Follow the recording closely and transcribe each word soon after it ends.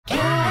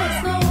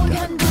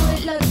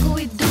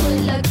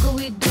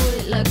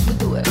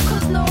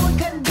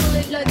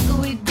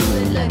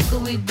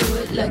we do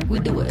it like we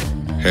do it.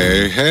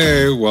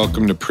 Hey,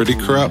 welcome to Pretty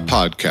Corrupt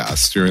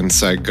Podcast, your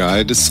inside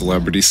guide to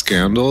celebrity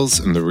scandals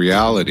and the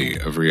reality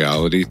of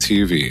reality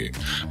TV.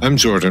 I'm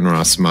Jordan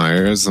Ross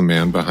Myers, the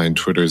man behind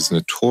Twitter's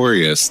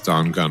notorious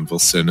Don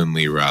Gunvalson and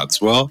Lee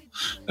Radswell.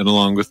 And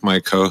along with my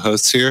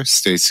co-hosts here,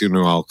 Stacey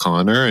Noel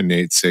Connor and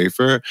Nate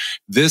Safer,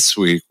 this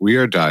week we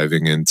are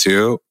diving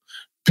into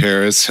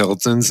Paris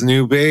Hilton's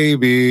new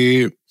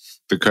baby,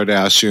 the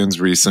Kardashians'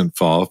 recent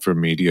fall for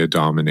media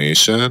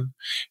domination,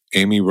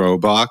 Amy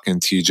Robach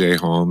and TJ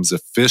Holmes'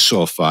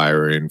 official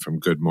firing from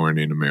Good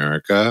Morning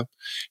America,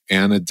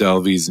 Anna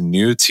Delvey's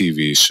new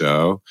TV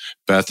show,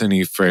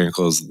 Bethany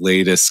Frankel's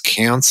latest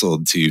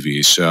canceled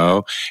TV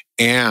show,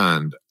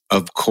 and,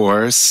 of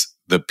course,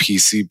 the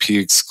PCP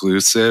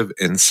exclusive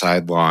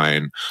inside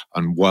line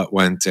on what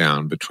went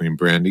down between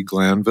Brandi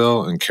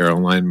Glanville and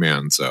Caroline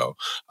Manzo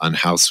on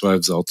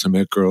Housewives'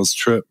 Ultimate Girls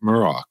Trip,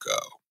 Morocco.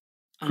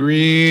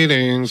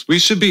 Greetings. We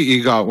should be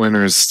EGOT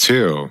winners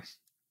too.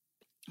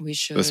 We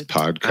should. This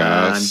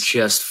podcast. I'm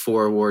just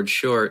 4 awards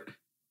short.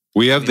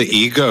 We have the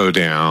ego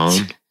down.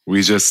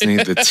 We just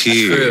need the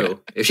T.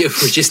 True.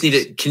 If we just need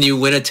it, can you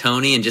win a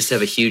Tony and just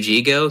have a huge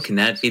ego? Can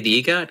that be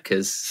the EGOT?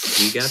 Because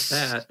we got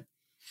that.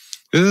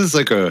 This is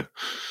like I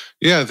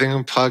think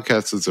a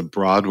podcast is a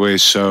Broadway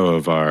show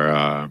of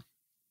our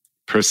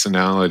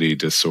personality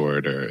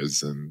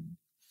disorders and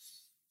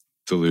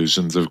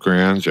delusions of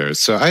grandeur.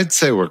 So I'd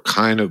say we're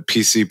kind of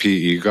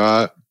PCP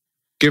EGOT.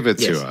 Give it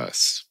to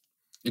us.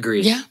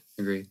 Agreed. Yeah.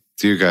 Agreed.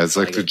 Do you guys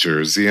like the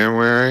jersey I'm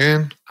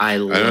wearing? I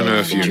don't know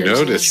if you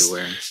noticed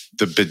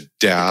the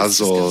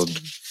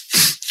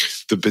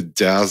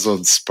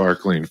bedazzled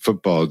sparkling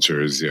football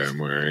jersey I'm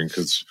wearing,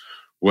 because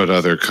what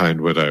other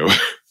kind would I wear?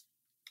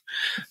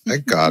 I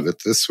got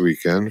it this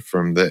weekend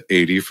from the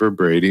 80 for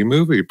Brady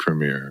movie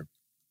premiere,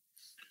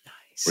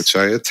 which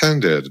I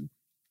attended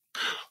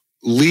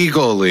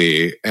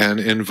legally and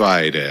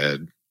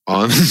invited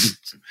on,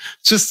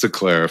 just to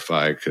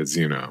clarify, because,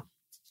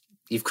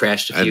 you've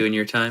crashed a few in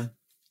your time?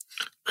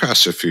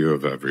 Crashed a few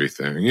of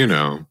everything,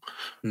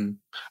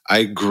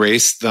 I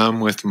graced them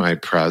with my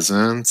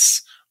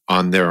presence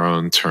on their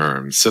own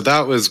terms. So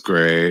that was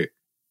great.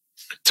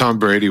 Tom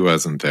Brady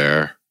wasn't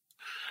there.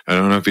 I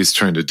don't know if he's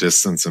trying to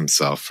distance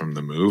himself from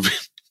the movie.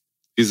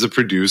 He's a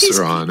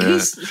producer on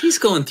it. He's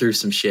going through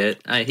some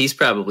shit. He's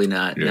probably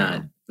not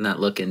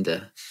looking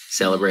to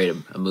celebrate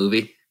a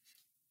movie.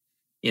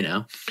 It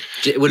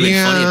would have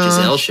been funny if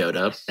Giselle showed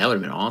up. That would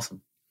have been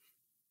awesome.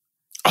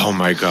 Oh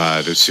my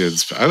God.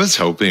 I was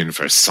hoping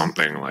for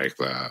something like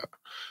that,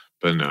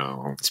 but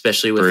no.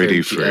 Especially with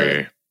Brady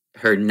free.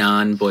 Her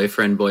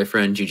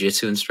non-boyfriend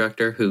jiu-jitsu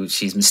instructor, who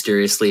she's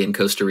mysteriously in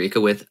Costa Rica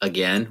with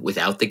again,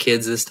 without the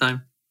kids this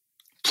time.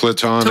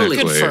 Platonically.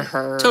 Totally good for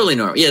her. Totally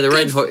normal. Yeah,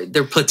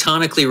 they're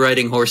platonically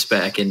riding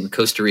horseback in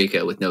Costa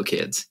Rica with no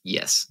kids.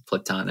 Yes,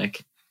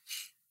 platonic.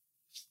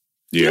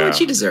 Yeah. You know what?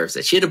 She deserves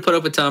it. She had to put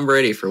up with Tom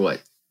Brady for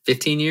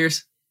 15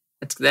 years?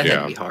 That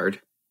had to be hard.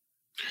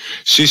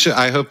 She should.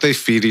 I hope they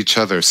feed each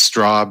other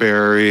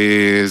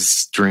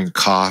strawberries, drink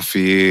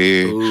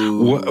coffee,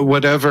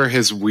 whatever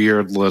his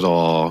weird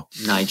little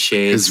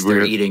nightshades.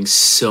 They're eating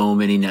so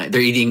many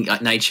they're eating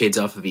nightshades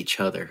off of each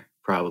other,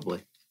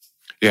 probably.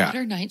 Yeah. What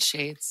are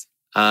nightshades?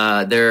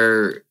 I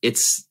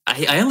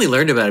only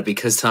learned about it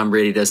because Tom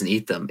Brady doesn't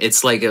eat them.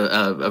 It's like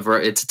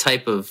it's a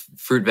type of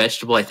fruit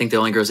vegetable. I think that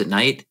only grows at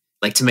night.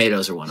 Like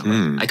tomatoes are one of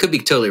them. I could be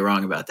totally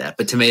wrong about that,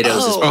 but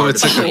tomatoes is part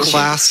it's like a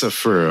class of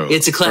fruit.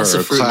 It's a class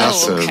of fruit.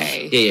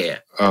 Okay. Yeah.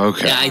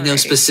 Okay. Yeah, I know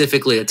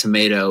specifically a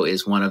tomato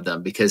is one of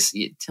them because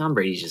Tom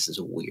Brady just is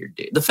a weird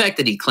dude. The fact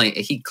that he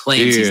claims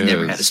he's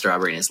never had a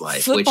strawberry in his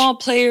life. Football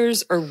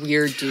players are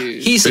weird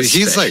dudes.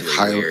 He's like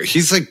weird.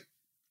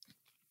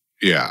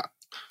 Yeah.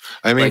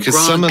 I mean, because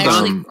some of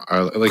them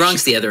are like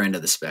Gronk's the other end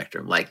of the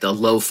spectrum, like the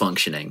low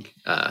functioning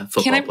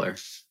football player.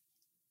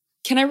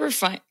 Can I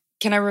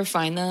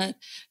refine that?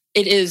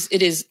 It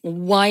is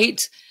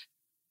white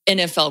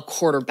NFL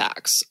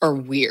quarterbacks are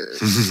weird.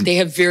 They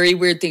have very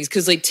weird things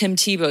because Tim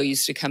Tebow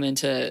used to come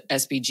into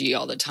SBG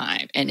all the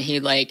time, and he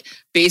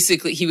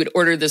he would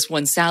order this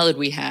one salad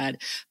we had,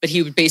 but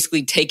he would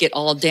basically take it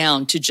all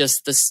down to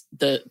just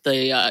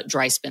the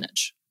dry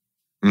spinach.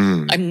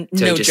 I'm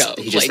no joke.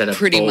 He just had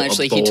pretty much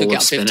he took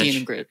out 15 spinach.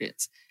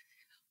 ingredients.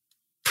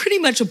 Pretty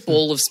much a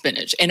bowl of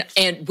spinach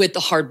and with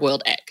the hard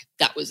boiled egg.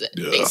 That was it,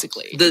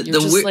 basically.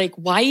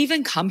 Why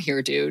even come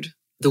here, dude?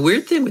 The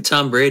weird thing with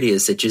Tom Brady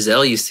is that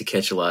Giselle used to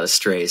catch a lot of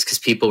strays because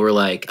people were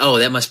like, "Oh,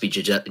 that must be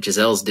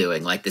Giselle's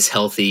doing this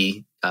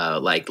healthy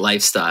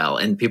lifestyle,"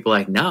 and people are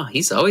like, "No,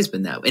 he's always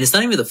been that way." And it's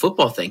not even the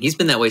football thing; he's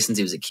been that way since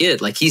he was a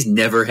kid. He's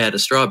never had a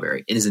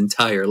strawberry in his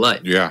entire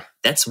life. Yeah,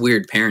 that's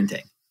weird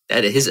parenting.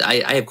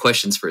 I have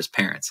questions for his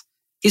parents.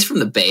 He's from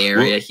the Bay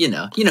Area, you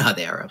know how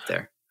they are up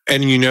there.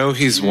 And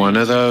he's one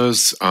of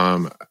those.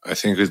 I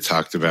think we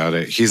talked about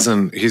it. He's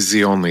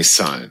the only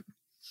son.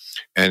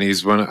 And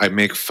I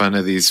make fun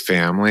of these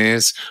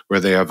families where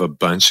they have a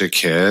bunch of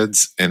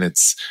kids, and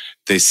it's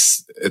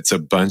a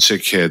bunch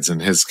of kids, in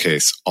his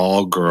case,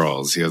 all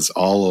girls. He has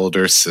all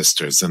older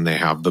sisters, and they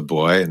have the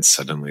boy, and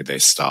suddenly they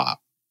stop.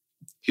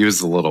 He was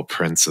the little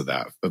prince of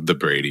the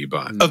Brady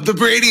Bunch. Of the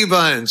Brady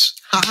Bunch!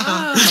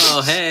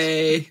 Oh,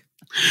 hey.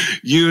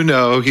 You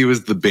know, he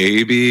was the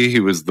baby, he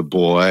was the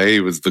boy, he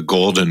was the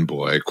golden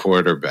boy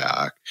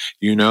quarterback.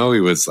 You know, he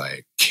was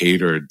like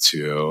catered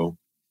to.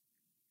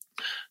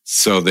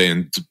 So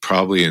they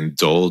probably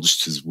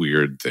indulged his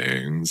weird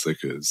things,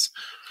 like his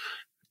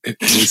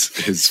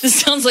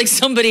This sounds like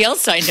somebody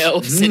else I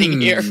know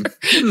sitting here.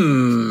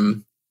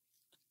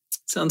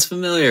 Sounds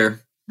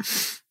familiar.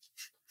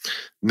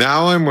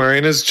 Now I'm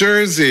wearing his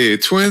jersey.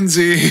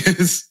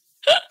 Twinsies.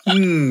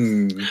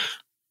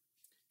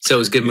 So it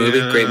was a good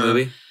movie? Great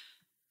movie?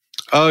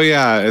 Oh,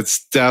 yeah.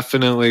 It's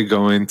definitely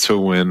going to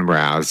win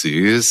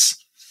Razzies.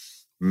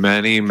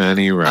 Many,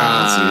 many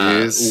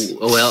Razzies.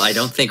 Well, I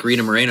don't think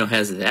Rita Moreno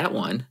has that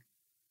one.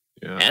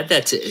 Yeah. Add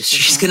that to...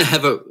 She's going to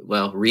have a...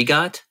 Well,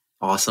 RHUGT?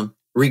 Awesome.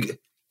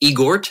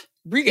 Egort?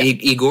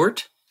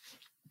 Egort?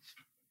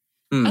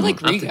 I like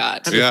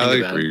RHUGT. Yeah, I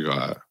like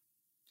RHUGT.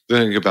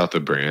 Think about the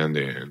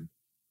branding.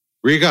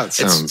 RHUGT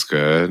sounds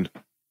good.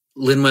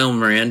 Lin-Manuel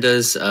Miranda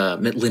is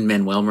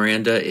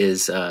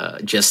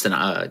just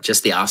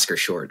the Oscar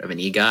short of an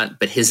EGOT,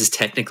 but his is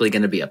technically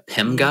going to be a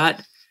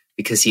PEMGOT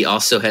because he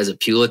also has a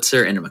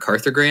Pulitzer and a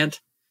MacArthur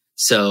grant.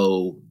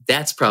 So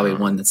that's probably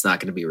one that's not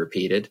going to be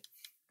repeated.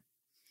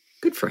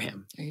 Good for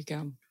him. There you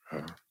go.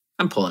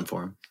 I'm pulling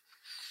for him.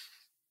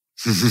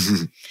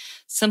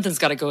 Something's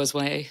got to go his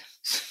way.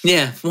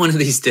 Yeah, one of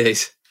these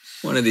days.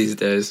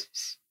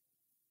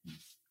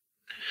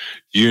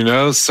 You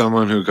know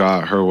someone who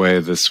got her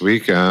way this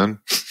weekend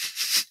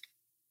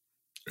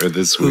or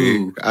this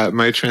week.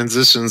 My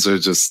transitions are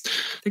just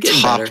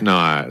top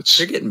notch.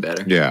 They're getting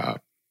better. Yeah.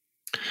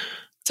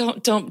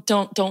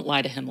 Don't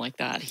lie to him like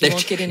that. He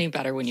won't get any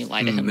better when you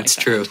lie to him like that. That's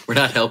true. We're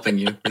not helping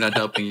you.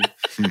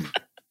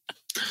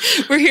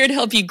 We're here to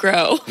help you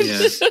grow.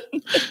 Yeah.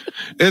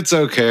 It's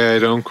okay. I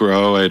don't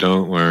grow. I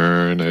don't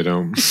learn. I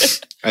don't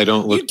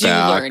look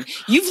back. Learn.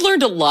 You've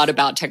learned a lot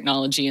about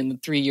technology in the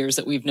 3 years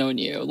that we've known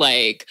you.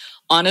 Like,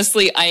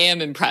 honestly, I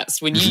am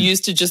impressed. When you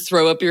used to just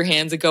throw up your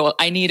hands and go,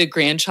 I need a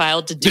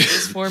grandchild to do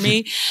this for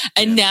me.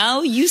 And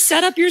now you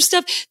set up your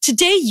stuff.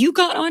 Today, you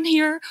got on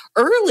here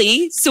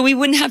early so we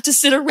wouldn't have to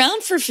sit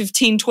around for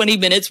 15, 20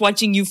 minutes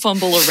watching you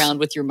fumble around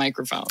with your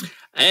microphone.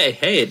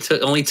 Hey, it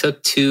only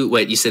took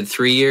you said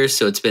 3 years.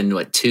 So it's been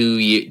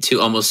 2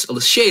 almost a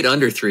shade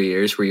under 3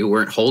 years where you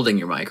weren't holding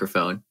your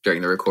microphone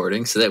during the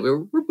recording. So that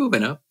we're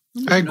moving up.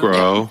 I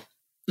grow.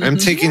 I'm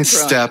taking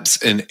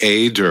steps in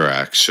a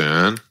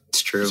direction.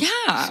 It's true.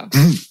 Yeah.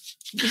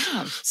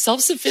 Yeah.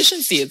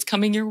 Self-sufficiency. It's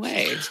coming your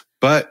way.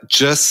 But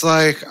just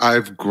like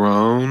I've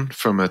grown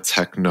from a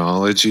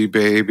technology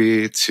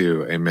baby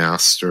to a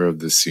master of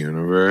this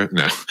universe.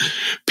 No.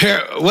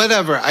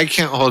 Whatever. I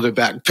can't hold it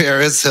back.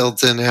 Paris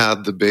Hilton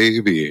had the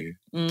baby.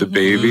 The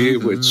baby,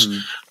 which,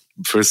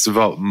 first of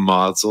all,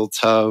 mazel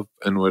tov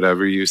and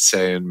whatever you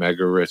say in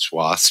Mega Rich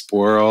Wasp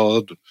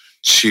world.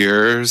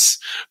 Cheers.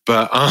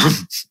 But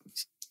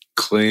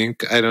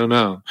clink, I don't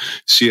know.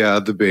 She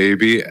had the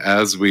baby,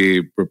 as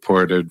we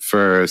reported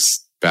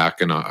first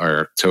back in our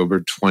October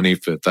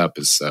 25th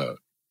episode.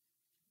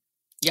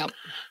 Yep.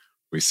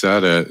 We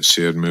said it.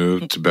 She had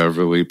moved to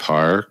Beverly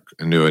Park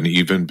into an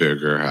even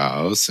bigger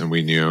house, and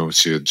we knew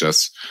she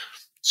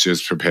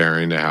was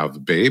preparing to have a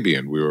baby,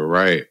 and we were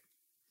right.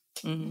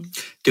 Mm-hmm.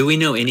 Do we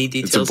know any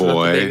details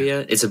about the baby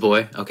yet? It's a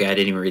boy? Okay, I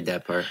didn't even read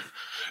that part.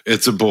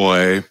 It's a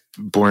boy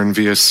born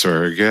via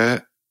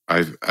surrogate,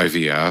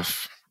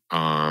 IVF.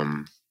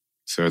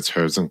 So it's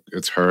hers and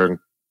it's her.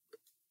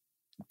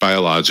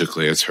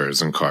 Biologically, it's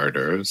hers and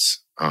Carter's.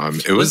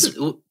 It was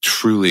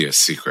truly a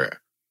secret.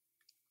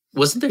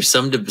 Wasn't there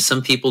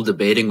some people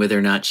debating whether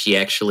or not she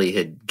actually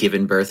had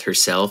given birth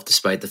herself,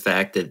 despite the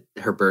fact that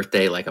her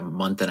birthday, like a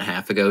month and a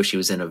half ago, she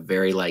was in a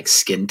very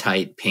skin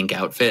tight pink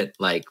outfit?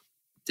 Like,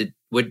 did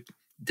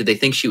they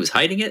think she was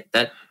hiding it?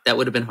 That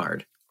would have been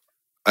hard.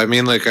 I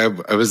mean,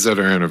 I was at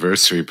her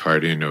anniversary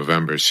party in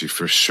November. She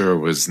for sure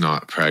was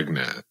not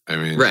pregnant. I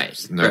mean,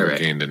 never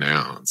gained an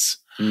ounce.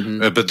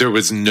 Mm-hmm. But there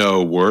was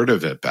no word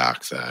of it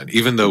back then.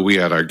 Even though we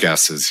had our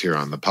guesses here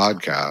on the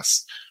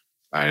podcast,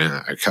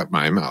 I kept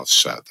my mouth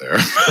shut there.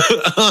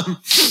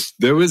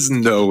 There was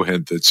no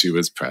hint that she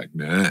was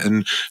pregnant.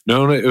 And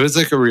no, it was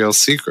like a real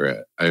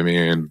secret. I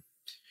mean,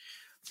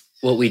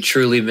 what we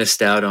truly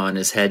missed out on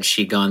is had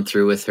she gone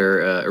through with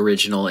her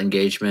original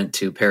engagement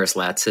to Paris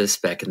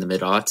Latsis back in the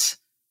mid-aughts,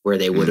 where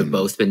they would have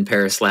both been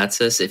Paris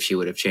Latsis if she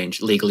would have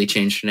legally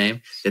changed her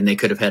name, then they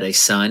could have had a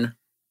son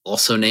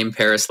also named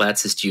Paris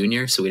Latsis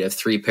Jr., so we'd have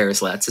 3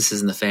 Paris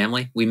Latzises in the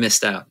family. We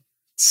missed out.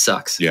 It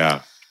sucks.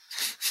 Yeah.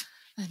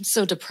 I'm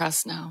so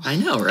depressed now. I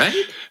know, right?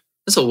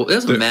 That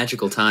was a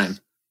magical time.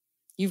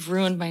 You've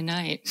ruined my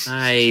night.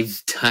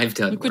 I've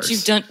done Look worse. what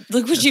you've done.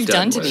 Look what you've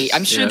done to me.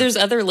 I'm sure there's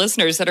other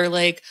listeners that are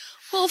like,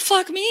 well,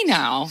 fuck me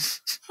now.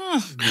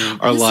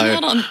 Our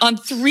life on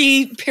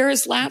 3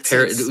 Paris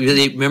Latsis.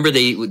 Remember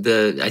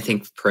I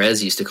think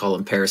Perez used to call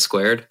them Paris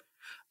squared.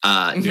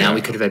 Now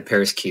we could have had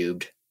Paris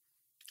cubed.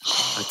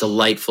 A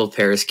delightful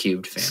Paris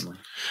cubed family.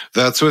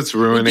 That's what's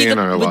ruining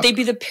our life. Would they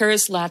be the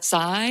Paris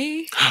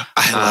Latsai?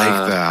 I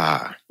like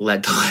that.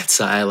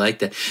 Latsai, I like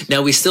that.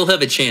 Now we still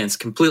have a chance,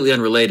 completely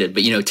unrelated,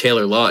 but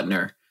Taylor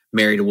Lautner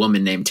married a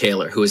woman named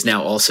Taylor, who is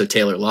now also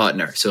Taylor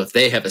Lautner. So if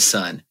they have a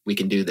son, we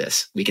can do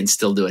this. We can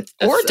still do it.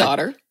 Or a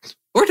daughter.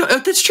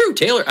 That's true.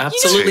 Taylor,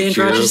 absolutely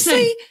androgynous.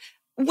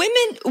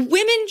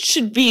 Women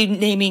should be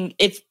naming,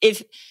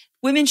 if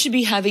women should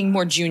be having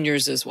more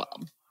juniors as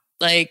well.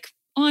 Like,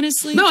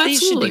 honestly, no, they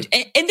absolutely. should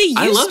be, and they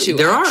used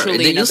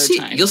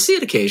to. You'll see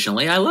it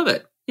occasionally. I love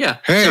it. Yeah.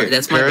 Hey, sorry,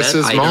 that's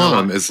Paris's my bad.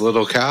 mom is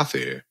little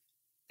Kathy.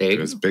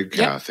 There's Big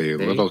Kathy,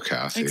 little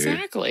Kathy.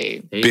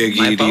 Exactly. Big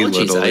Edie,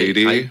 little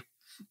Edie.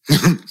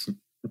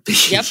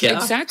 Yep,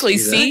 exactly.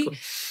 See,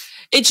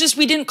 it's just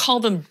we didn't call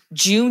them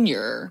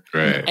junior,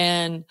 right?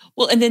 And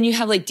then you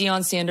have like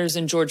Deion Sanders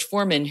and George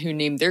Foreman who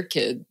named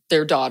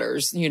their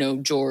daughters,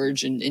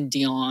 George and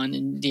Dion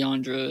and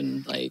Deandra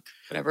and like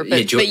whatever.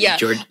 But George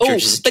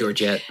is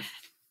Georgette.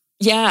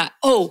 Yeah.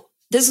 Oh,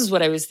 this is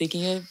what I was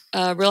thinking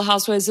of. Real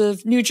Housewives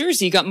of New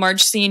Jersey. You got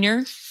Marge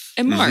Senior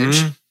and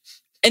Marge,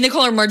 and they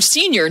call her Marge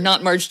Senior,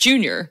 not Marge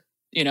Junior.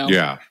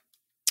 Yeah,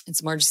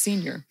 it's Marge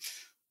Senior.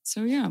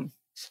 So yeah.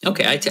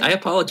 Okay, I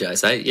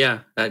apologize. That's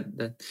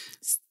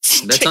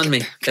on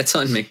me. That's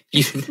on me.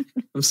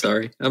 I'm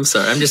sorry. I'm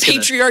just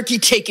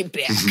patriarchy. Take it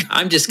back.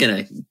 I'm just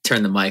gonna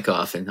turn the mic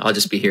off, and I'll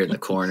just be here in the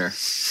corner.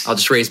 I'll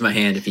just raise my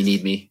hand if you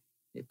need me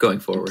going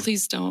forward.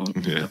 Please don't.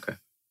 Yeah. Okay.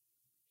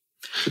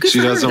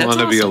 She doesn't want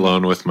to be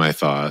alone with my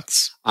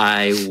thoughts.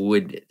 I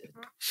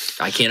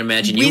can't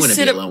imagine you want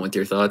to be alone with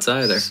your thoughts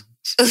either.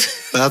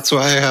 That's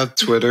why I have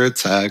Twitter,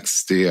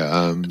 text,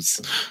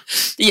 DMs.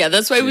 Yeah,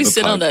 that's why we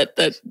sit on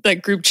that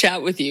group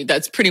chat with you.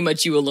 That's pretty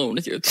much you alone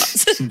with your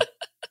thoughts.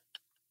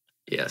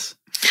 Yes.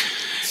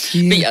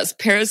 But yes,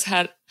 Paris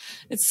had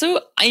it's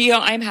so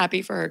I'm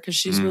happy for her because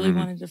she's really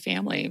wanted a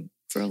family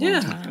for a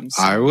long time.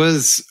 So.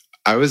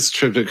 I was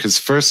tripped because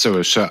first I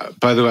was shocked.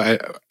 By the way,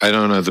 I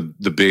don't know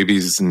the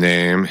baby's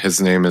name.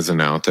 His name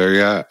isn't out there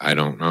yet. I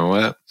don't know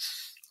it.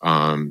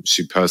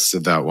 She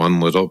posted that one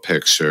little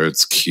picture.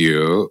 It's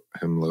cute.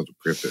 Him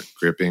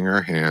gripping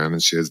her hand.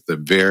 And she has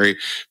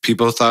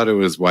people thought it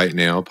was white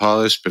nail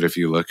polish, but if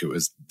you look, it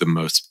was the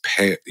most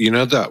pale.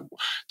 That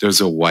there's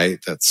a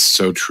white that's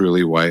so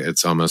truly white.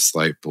 It's almost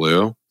light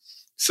blue.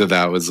 So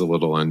that was a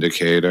little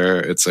indicator.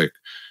 It's like,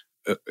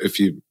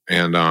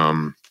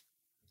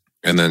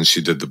 and then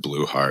she did the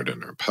blue heart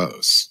in her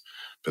post,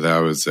 but that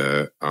was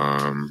it.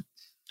 Well,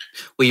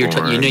 you're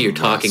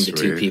talking to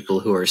two people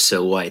who are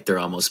so white they're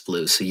almost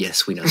blue. So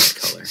yes, we know that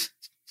color.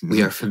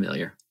 We are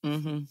familiar.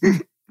 Mm-hmm.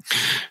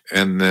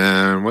 And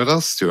then what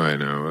else do I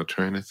know? I'm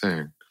trying to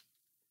think.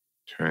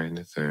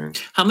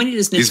 How many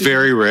does Nicky? He's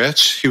very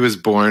rich. He was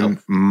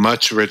born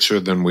much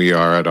richer than we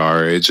are at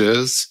our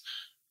ages.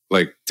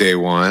 Like day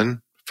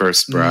one,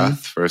 first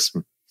breath, first.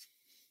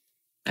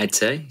 I'd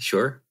say,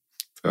 sure.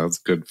 Sounds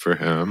good for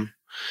him.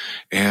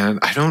 And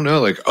I don't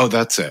know,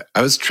 that's it.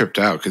 I was tripped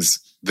out because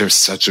they're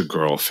such a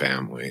girl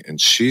family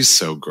and she's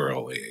so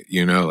girly,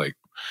 like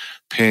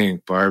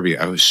Pink, Barbie.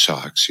 I was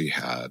shocked she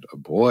had a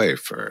boy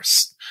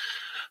first.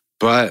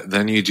 But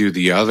then you do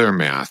the other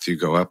math, you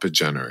go up a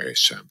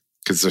generation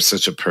because they're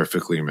such a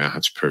perfectly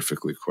matched,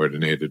 perfectly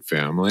coordinated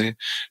family.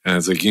 And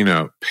it's like,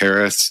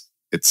 Paris,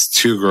 it's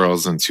 2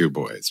 girls and 2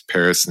 boys.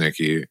 Paris,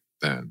 Nikki,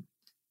 then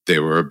they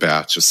were a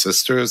batch of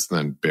sisters,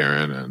 then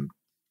Baron and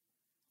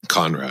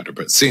Conrad are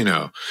but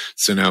so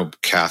now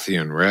Kathy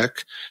and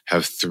Rick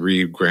have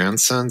 3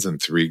 grandsons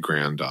and 3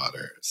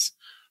 granddaughters.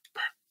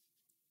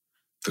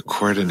 The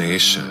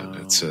coordination,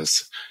 it's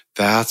just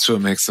that's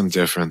what makes them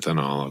different than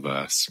all of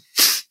us.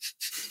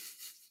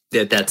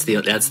 Yeah, that's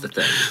the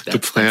thing. The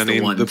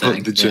planning, that's the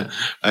one thing.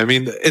 I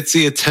mean, it's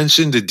the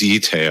attention to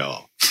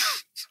detail,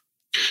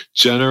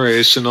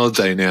 generational,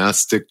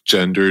 dynastic,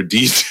 gender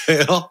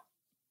detail.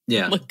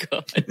 Yeah. Oh my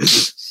God.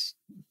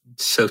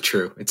 So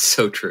true. It's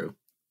so true.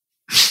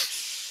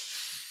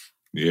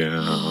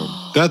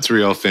 Yeah, that's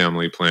real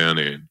family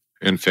planning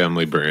and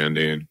family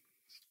branding.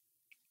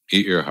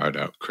 Eat your heart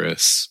out,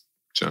 Kris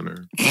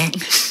Jenner.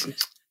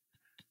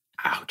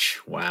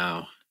 Ouch.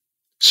 Wow.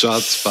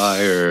 Shots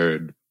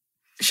fired.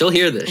 She'll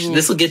hear this.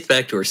 This will get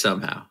back to her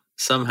somehow.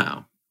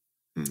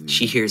 Mm-hmm.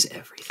 She hears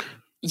everything.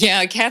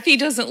 Yeah, Kathy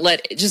doesn't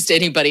let just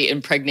anybody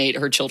impregnate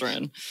her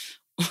children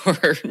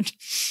or,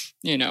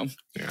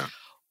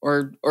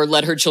 or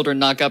let her children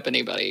knock up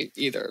anybody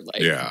either.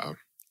 Yeah.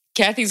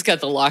 Kathy's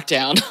got the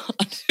lockdown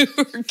on who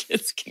her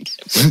kids can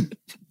get.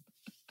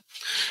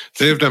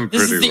 They've done pretty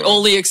well. This is the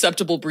only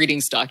acceptable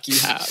breeding stock you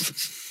have.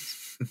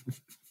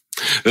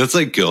 That's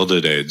like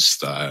Gilded Age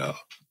style.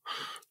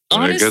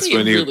 Honestly,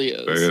 it really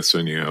is. I guess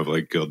when you have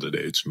Gilded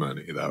Age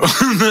money, that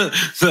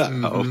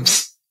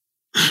helps.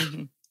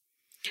 Mm-hmm.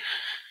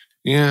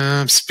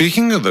 Yeah.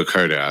 Speaking of the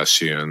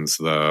Kardashians,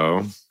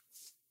 though.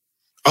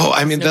 Oh,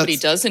 I mean, nobody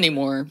does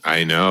anymore.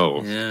 I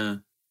know. Yeah.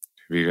 Have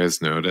you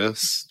guys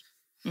noticed?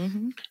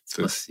 Mm-hmm.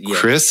 So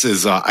Kris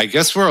is, I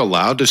guess we're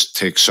allowed to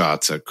take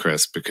shots at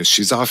Kris because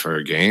she's off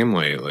her game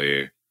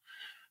lately.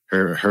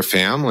 Her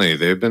family,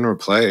 they've been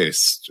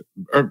replaced.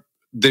 Or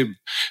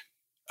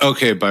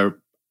Okay, but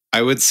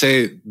I would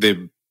say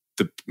the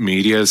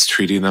media is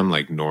treating them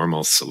like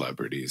normal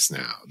celebrities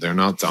now. They're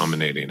not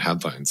dominating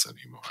headlines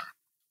anymore.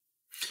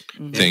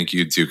 Mhm. Thank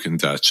you, Duke and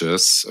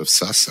Duchess of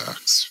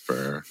Sussex,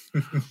 for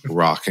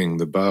rocking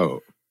the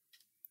boat.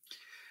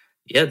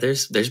 Yeah,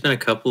 there's been a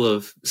couple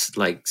of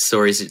like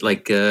stories.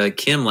 Like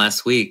Kim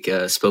last week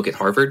spoke at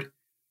Harvard,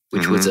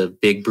 which was a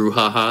big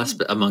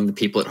brouhaha among the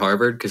people at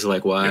Harvard because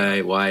like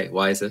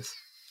why is this?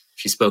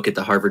 She spoke at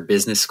the Harvard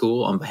Business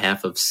School on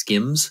behalf of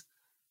Skims,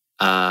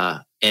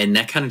 and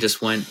that kind of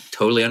just went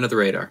totally under the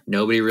radar.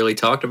 Nobody really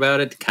talked about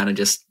it. Kind of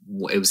just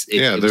it was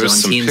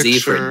on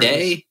TMZ for a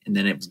day, and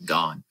then it was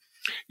gone.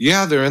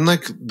 Yeah, they're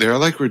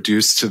like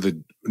reduced to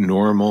the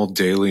normal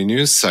daily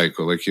news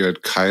cycle. Like you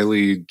had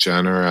Kylie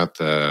Jenner at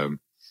the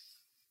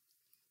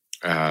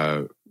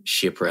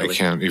Schiaparelli. I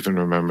can't even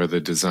remember the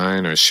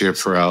designer.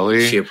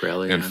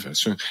 Schiaparelli,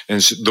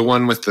 and the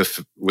one with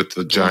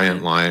the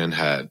giant lion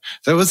head.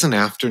 That was an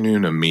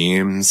afternoon of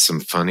memes,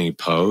 some funny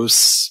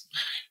posts.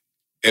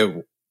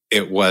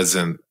 It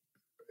wasn't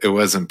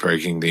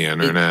breaking the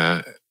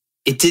internet.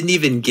 It didn't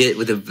even get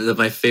with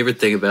my favorite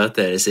thing about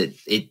that is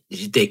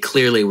they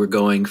clearly were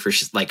going for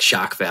like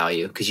shock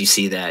value because you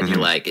see that and you're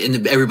like,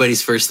 and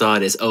everybody's first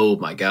thought is, oh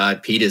my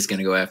God, PETA's going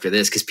to go after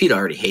this because PETA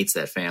already hates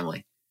that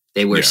family.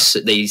 They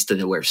used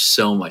to wear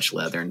so much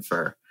leather and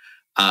fur.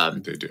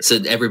 They do. So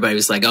everybody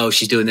was like, oh,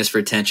 she's doing this for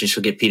attention.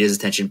 She'll get PETA's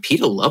attention.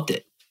 PETA loved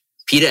it.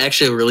 PETA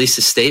actually released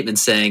a statement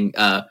saying,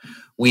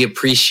 we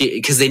appreciate,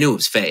 because they knew it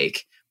was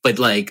fake. But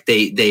like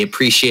they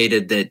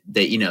appreciated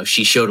that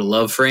she showed a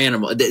love for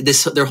animals.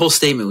 Their whole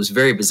statement was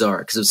very bizarre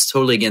because it was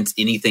totally against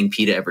anything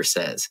PETA ever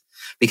says.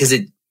 Because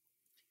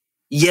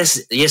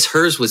yes,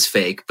 hers was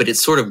fake, but it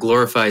sort of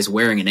glorifies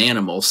wearing an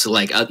animal. So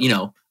like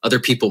other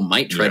people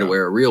might try to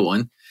wear a real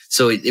one.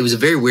 So it was a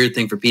very weird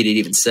thing for PETA to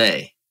even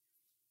say.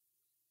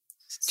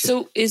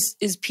 So is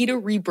PETA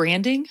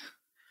rebranding?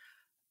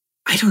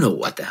 I don't know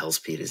what the hell's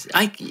PETA's.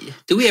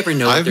 Do we ever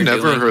know? I've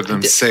never heard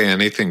them say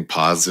anything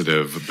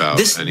positive about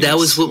this. That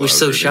was what was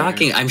so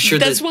shocking. I'm sure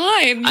that's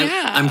why.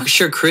 Yeah, I'm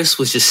sure Chris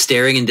was just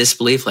staring in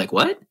disbelief, like,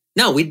 "What?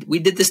 No, we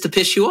did this to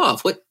piss you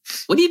off. What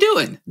are you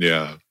doing?"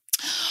 Yeah.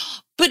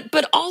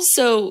 But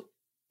also,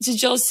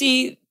 did y'all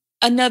see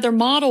another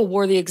model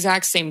wore the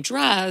exact same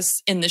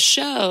dress in the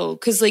show?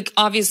 Because like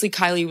obviously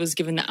Kylie was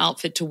given the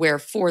outfit to wear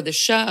for the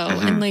show,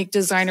 and like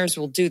designers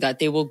will do that.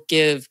 They will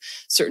give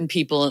certain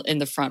people in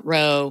the front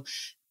row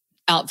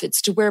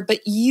outfits to wear,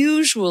 but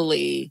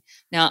usually,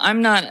 now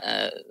I'm not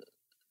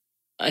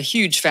a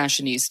huge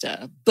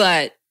fashionista,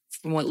 but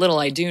from what little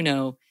I do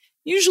know,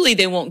 usually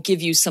they won't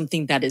give you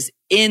something that is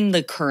in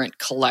the current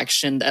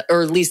collection,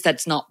 or at least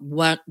that's not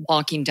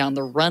walking down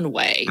the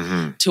runway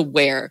to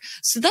wear.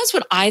 So that's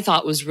what I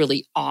thought was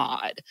really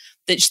odd,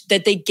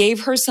 that they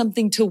gave her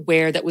something to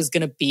wear that was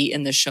going to be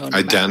in the show.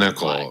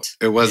 Identical.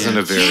 It wasn't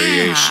a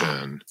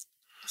variation.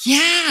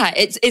 Yeah.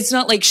 It's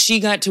not like she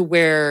got to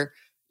wear,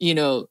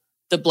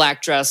 the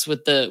black dress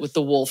with the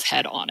wolf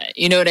head on it.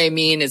 You know what I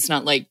mean? It's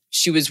not like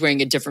she was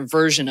wearing a different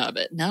version of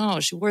it. No,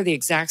 she wore the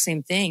exact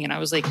same thing. And I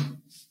was like,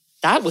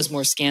 that was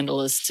more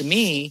scandalous to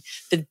me,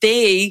 that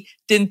they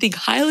didn't think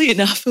highly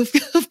enough of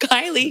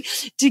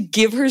Kylie to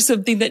give her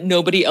something that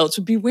nobody else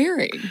would be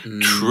wearing.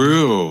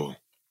 True.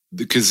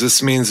 Because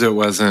this means it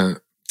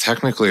wasn't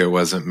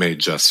made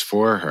just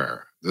for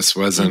her. This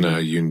wasn't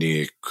a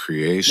unique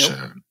creation.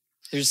 Nope.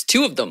 There's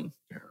two of them.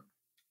 Yeah.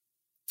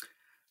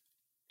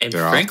 And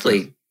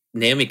frankly,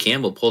 Naomi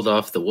Campbell pulled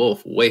off the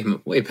wolf way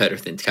better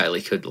than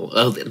Kylie could.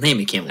 Well,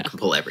 Naomi Campbell can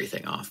pull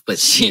everything off,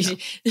 but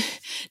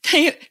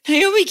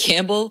Naomi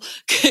Campbell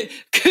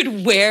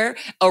could wear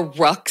a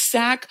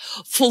rucksack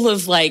full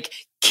of like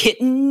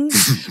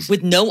kittens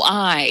with no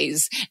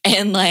eyes,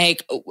 and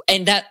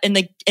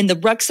the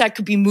rucksack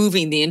could be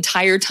moving the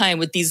entire time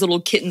with these little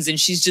kittens, and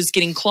she's just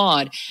getting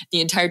clawed the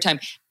entire time,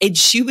 and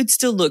she would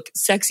still look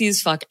sexy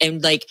as fuck,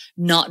 and like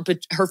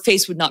but her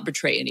face would not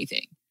betray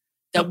anything.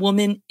 That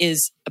woman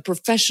is a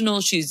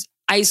professional. She's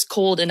ice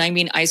cold, and I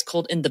mean ice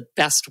cold in the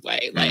best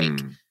way. Like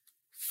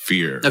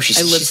fear. No, she's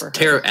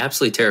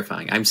absolutely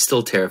terrifying. I'm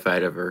still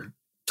terrified of her.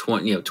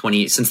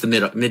 20 since the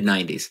mid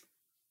 '90s,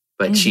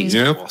 but she's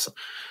awesome.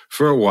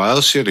 For a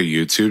while, she had a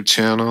YouTube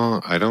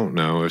channel. I don't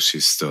know if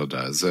she still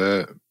does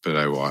it, but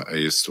I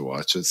used to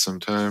watch it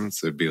sometimes.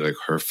 It'd be like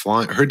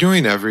her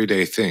doing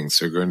everyday things.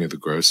 Her going to the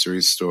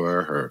grocery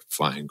store, her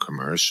flying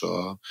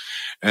commercial.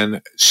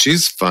 And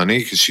she's funny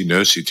because she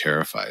knows she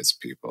terrifies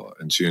people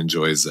and she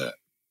enjoys it.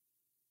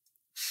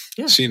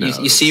 Yeah, she knows.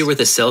 You see her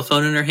with a cell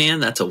phone in her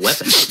hand, that's a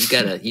weapon.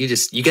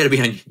 You gotta be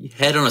on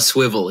head on a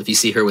swivel if you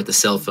see her with a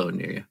cell phone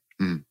near you.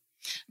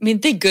 I mean,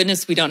 thank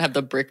goodness we don't have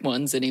the brick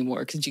ones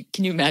anymore. Can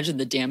you imagine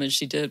the damage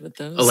she did with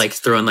those? Oh, like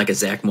throwing like a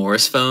Zach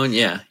Morris phone?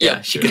 Yeah.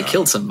 She could have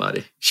killed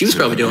somebody. She was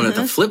probably doing it with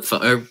a flip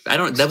phone. Or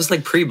that was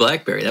like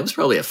pre-BlackBerry. That was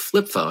probably a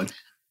flip phone.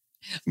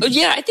 Oh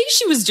yeah, I think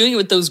she was doing it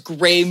with those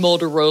gray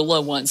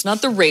Motorola ones,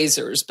 not the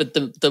Razors, but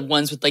the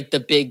ones with like the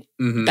big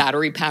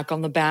battery pack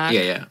on the back.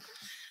 Yeah.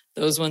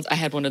 Those ones. I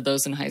had one of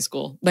those in high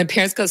school. My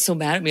parents got so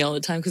mad at me all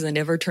the time because I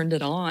never turned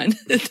it on.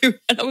 And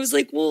I was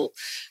like, well,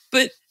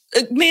 But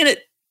man,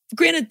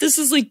 granted, this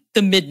is like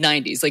the mid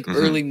 90s, like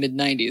early mid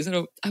 90s.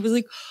 And I was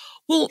like,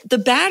 well, the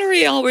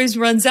battery always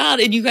runs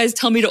out and you guys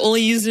tell me to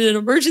only use it in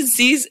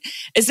emergencies.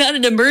 It's not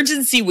an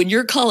emergency when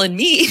you're calling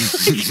me.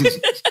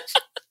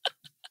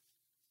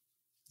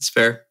 It's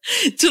fair.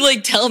 To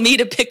like tell me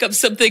to pick up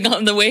something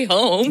on the way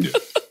home.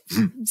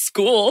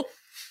 School.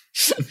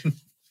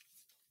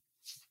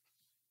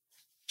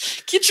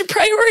 Get your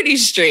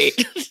priorities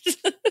straight.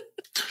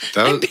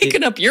 I'm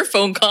picking up your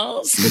phone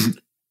calls.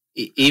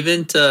 Even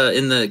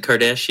in the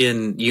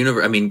Kardashian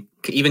universe, I mean,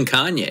 even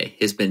Kanye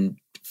has been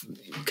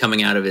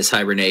coming out of his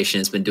hibernation,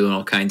 has been doing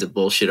all kinds of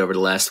bullshit over the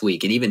last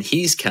week. And even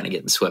he's kind of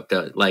getting swept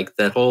out. Like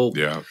that whole,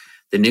 the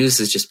news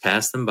has just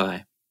passed them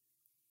by.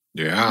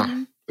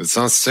 Yeah. It's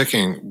not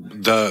sticking.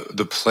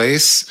 The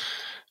place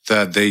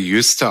that they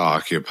used to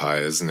occupy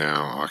is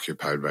now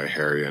occupied by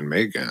Harry and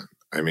Meghan.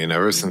 I mean,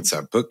 ever since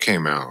that book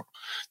came out,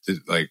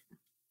 like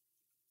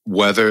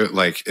whether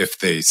like if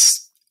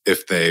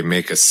they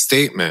make a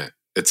statement,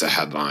 it's a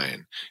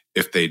headline.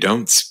 If they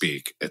don't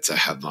speak, it's a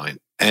headline.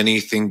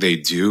 Anything they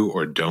do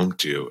or don't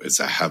do is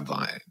a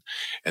headline.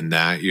 And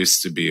that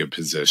used to be a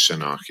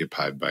position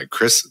occupied by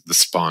Chris, the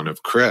spawn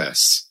of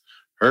Chris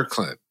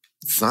Hercliffe.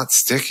 It's not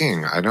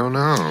sticking. I don't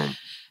know.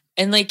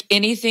 And like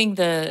anything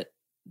that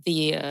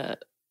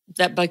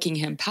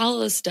Buckingham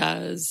Palace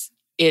does,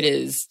 it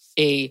is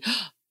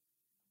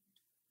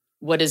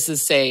what does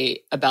this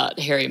say about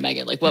Harry and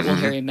Meghan? Like, what will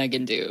Harry and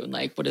Meghan do?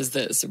 Like, what is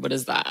this? Or what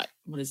is that?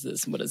 What is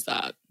this? What is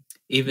that?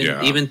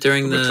 Even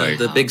during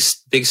the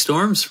big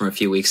storms from a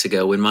few weeks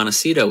ago when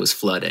Montecito was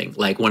flooding,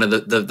 like one of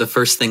the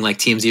first thing like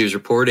TMZ was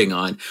reporting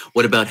on,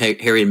 what about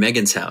Harry and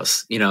Meghan's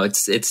house? You know,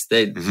 it's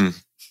they.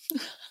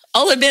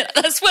 I'll admit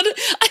that's what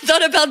I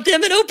thought about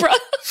them and Oprah.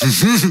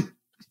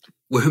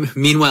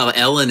 Meanwhile,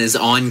 Ellen is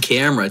on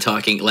camera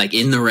talking like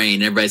in the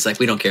rain. Everybody's like,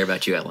 "We don't care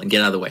about you, Ellen.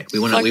 Get out of the way. We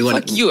want to.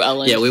 Fuck you,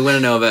 Ellen. Yeah, we want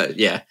to know about.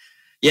 Yeah.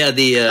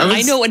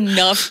 I know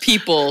enough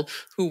people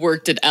who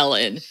worked at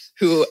Ellen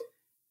who.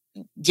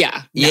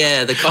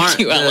 The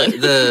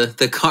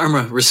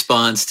karma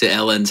response to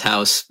Ellen's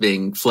house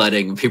being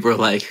flooding. People are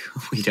like,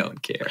 we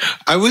don't care.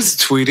 I was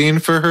tweeting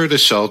for her to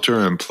shelter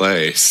in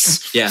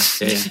place. Yeah.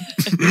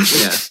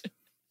 It's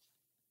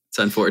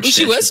unfortunate. Well,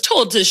 she was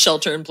told to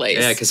shelter in place.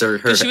 Yeah,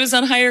 because she was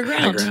on higher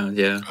ground.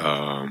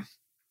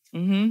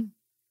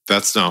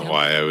 That's not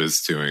why I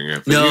was doing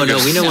it. No,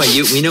 we know why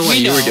you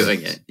were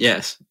doing it.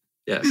 Yes.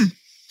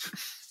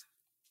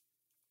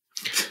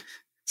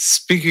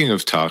 Speaking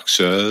of talk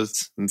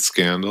shows and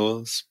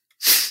scandals,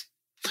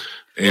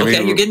 Amy,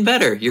 okay, you're getting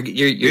better. Your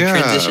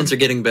transitions are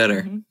getting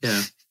better.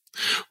 Yeah.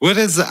 What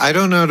is I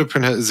don't know how to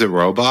pronounce. Is it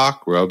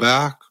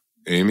Roback,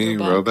 Amy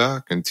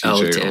Roback, and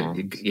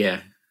TJ?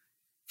 Yeah.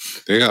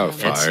 They got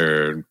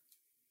fired.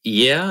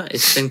 Yeah,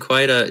 it's been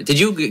quite a. Did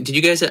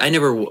you guys? I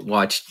never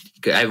watched.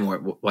 I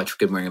haven't watched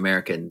Good Morning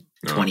America in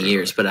 20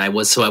 years, but I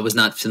was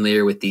not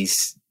familiar with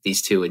these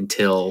two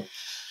until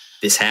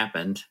this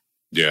happened.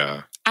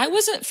 Yeah. I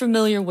wasn't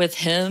familiar with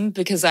him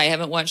because I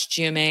haven't watched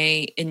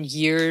GMA in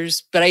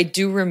years, but I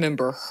do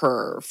remember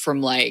her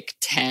from like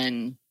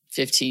 10,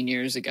 15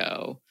 years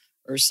ago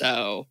or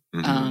so.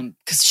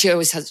 Because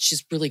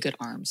she's really good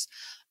arms.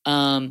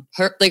 Her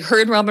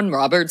and Robin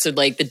Roberts are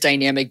like the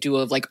dynamic duo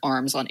of like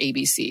arms on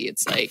ABC.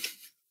 It's like,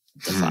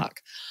 the fuck.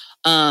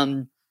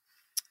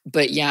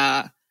 But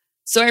yeah.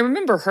 So I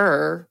remember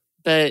her,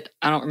 but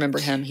I don't remember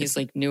him. He's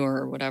like newer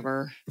or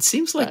whatever. It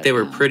seems like they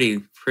were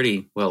pretty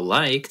well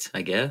liked,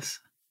 I guess.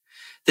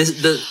 They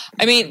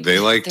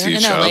liked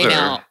each other.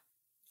 Now.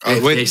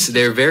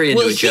 They're very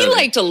into each other. He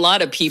liked a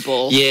lot of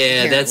people.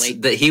 Yeah,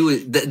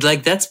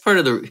 that's part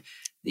of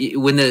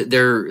when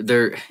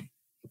they're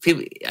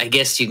people. I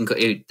guess you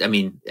can. I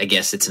mean, I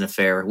guess it's an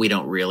affair. We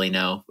don't really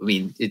know. I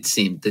mean, it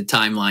seemed the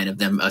timeline of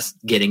them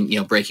getting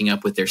breaking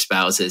up with their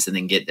spouses and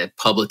then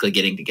publicly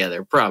getting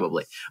together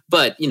probably.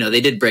 But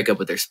they did break up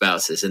with their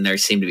spouses and they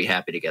seem to be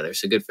happy together.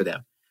 So good for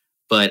them.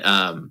 But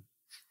oh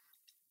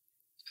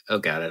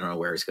God, I don't know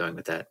where he's going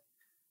with that.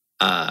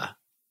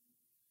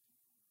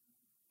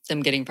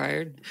 Them getting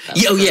fired.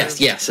 Yes.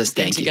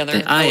 Thank you.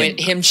 Together.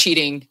 Him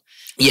cheating.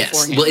 Yes.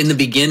 Beforehand. Well, in the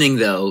beginning,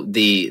 though,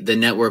 the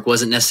network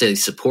wasn't necessarily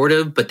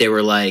supportive, but they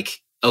were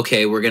like,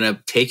 "Okay, we're going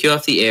to take you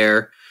off the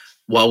air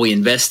while we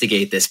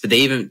investigate this." But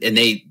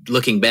they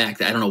looking back,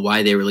 I don't know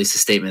why they released a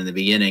statement in the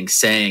beginning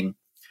saying,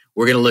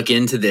 "We're going to look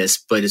into this,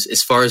 but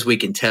as far as we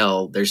can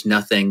tell, there's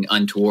nothing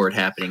untoward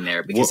happening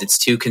there because it's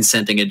two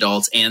consenting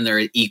adults and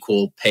they're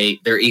equal pay,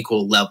 they're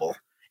equal level."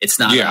 It's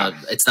not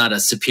a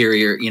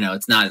superior,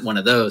 it's not one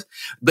of those.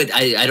 But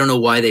I don't know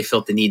why they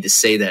felt the need to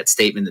say that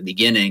statement in the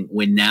beginning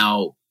when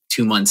now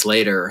 2 months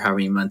later or how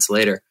many months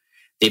later,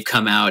 they've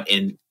come out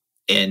and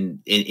in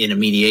a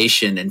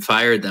mediation and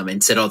fired them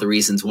and said all the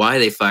reasons why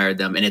they fired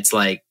them. And it's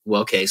like,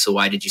 well, okay, so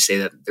why did you say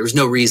that? There was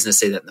no reason to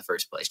say that in the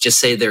first place. Just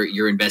say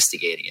you're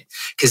investigating it.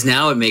 Because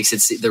now it makes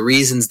it the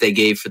reasons they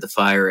gave for the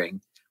firing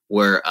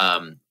were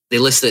they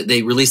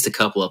released a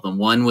couple of them.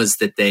 One was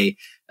that they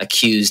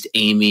accused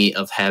Amy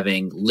of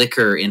having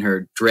liquor in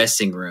her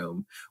dressing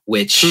room,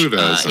 which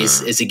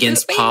is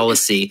against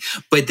policy.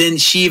 But then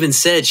she even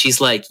said, she's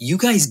like, you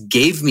guys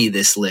gave me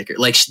this liquor.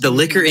 Like the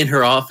liquor in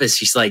her office,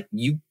 she's like,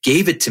 you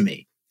gave it to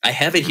me. I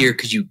have it here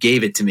because you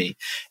gave it to me.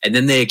 And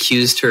then they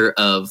accused her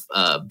of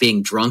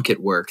being drunk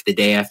at work the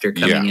day after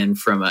coming in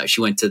from,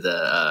 she went to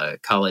the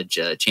college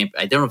I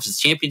don't know if it's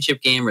a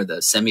championship game or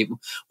the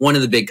one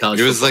of the big college.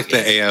 It was like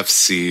games. The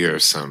AFC or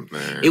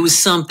something. It was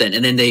something.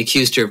 And then they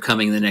accused her of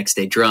coming the next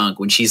day drunk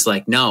when she's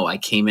like, no, I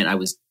came in, I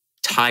was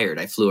tired.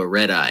 I flew a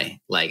red eye.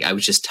 Like I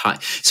was just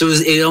tired. So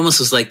it almost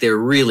was like they were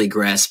really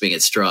grasping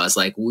at straws.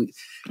 Like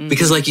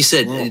because like you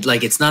said,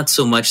 like it's not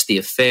so much the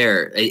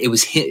affair. It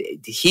was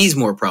he's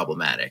more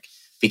problematic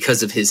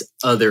because of his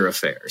other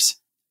affairs.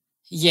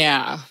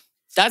 Yeah.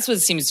 That's what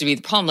seems to be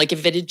the problem. Like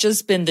if it had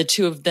just been the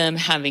two of them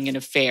having an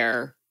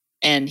affair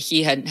and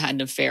he hadn't had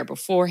an affair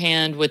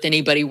beforehand with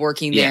anybody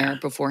working there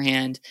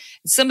beforehand,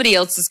 somebody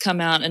else has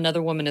come out,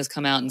 another woman has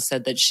come out and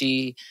said that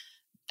she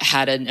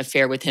had an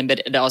affair with him,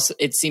 but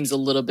it seems a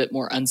little bit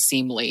more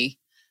unseemly.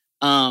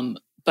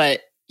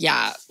 But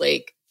yeah,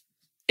 like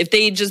if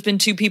they had just been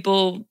two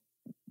people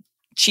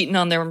cheating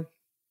on their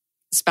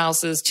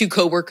spouses, two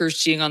coworkers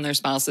cheating on their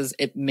spouses,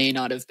 it may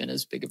not have been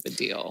as big of a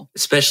deal.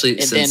 Especially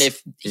and then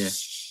if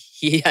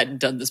he hadn't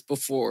done this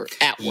before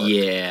at work.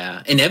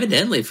 Yeah. And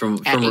evidently from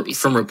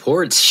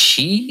reports,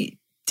 she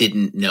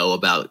didn't know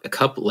about a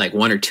couple, like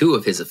one or two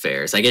of his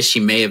affairs. I guess she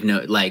may have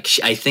known, like,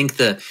 I think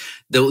the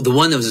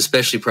one that was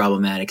especially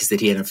problematic is that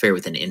he had an affair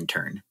with an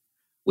intern,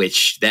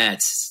 which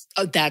that's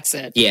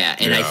it. Yeah.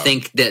 And I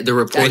think that the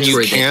reports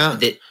were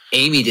that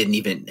Amy didn't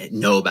even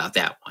know about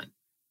that one.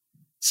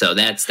 So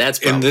that's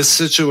in this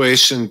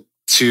situation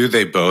too,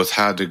 they both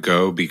had to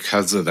go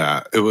because of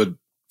that. It would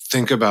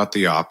think about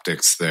the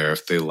optics there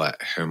if they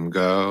let him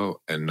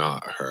go and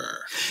not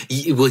her.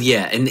 Well,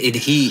 yeah, and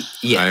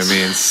yes. I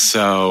mean,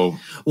 so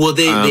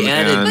they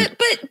added,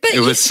 but it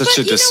was such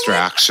a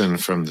distraction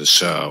from the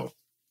show.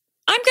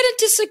 I'm going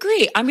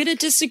to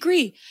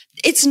disagree.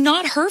 It's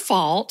not her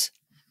fault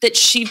that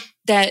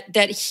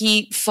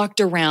he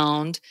fucked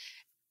around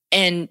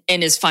and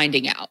is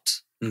finding out.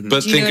 Mm-hmm.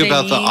 But think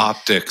about the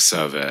optics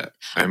of it.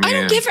 I mean,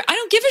 I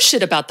don't give a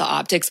shit about the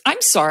optics.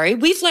 I'm sorry.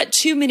 We've let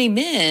too many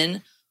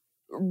men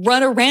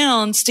run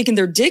around sticking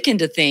their dick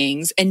into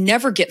things and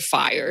never get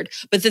fired.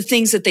 But the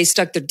things that they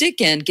stuck their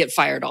dick in get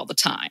fired all the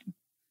time.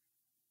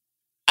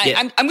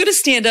 Yeah. I'm going to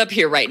stand up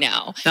here right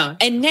now. No,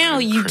 and now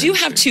you do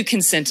have two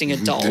consenting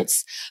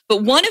adults,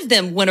 but one of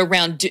them went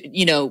around,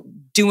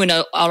 doing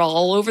it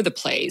all over the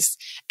place.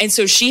 And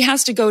so she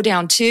has to go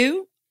down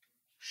too.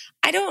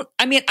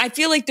 I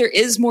feel like there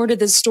is more to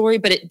this story,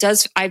 but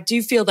I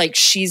do feel like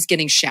she's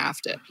getting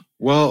shafted.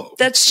 Well,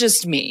 that's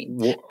just me.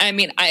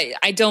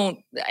 I don't,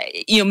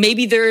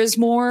 maybe there is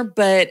more,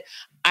 but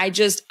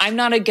I'm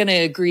not going to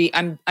agree.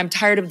 I'm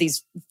tired of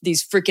these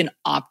freaking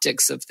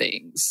optics of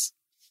things,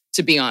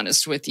 to be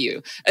honest with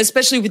you,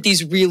 especially with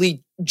these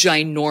really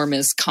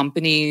ginormous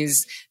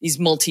companies, these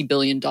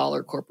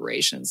multi-billion-dollar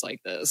corporations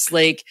like this.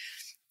 Like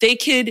they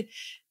could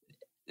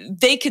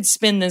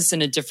spin this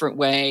in a different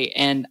way.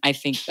 And I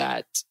think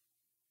that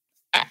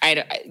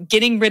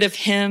getting rid of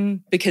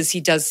him because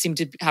he does seem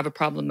to have a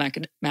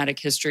problematic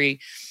history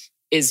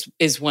is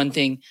one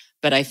thing.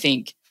 But I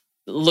think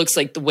it looks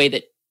like the way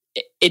that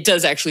it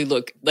does actually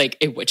look like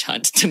a witch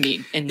hunt to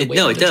me.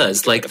 It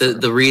does. Like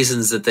the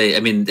reasons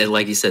that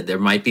like you said, there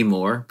might be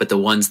more, but the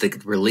ones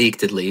that were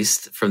leaked, at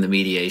least from the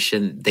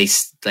mediation,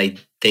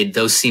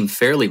 those seem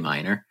fairly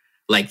minor.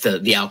 Like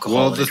the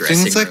alcohol in the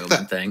dressing room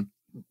and thing.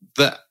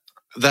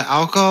 The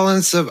alcohol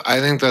and stuff, I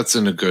think that's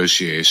a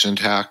negotiation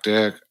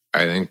tactic.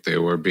 I think they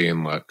were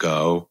being let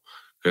go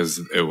because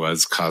it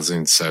was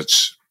causing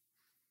such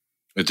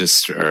a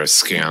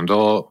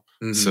scandal.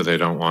 Mm-hmm. So they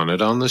don't want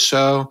it on the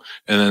show.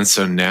 And then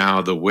so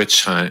now the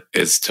witch hunt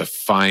is to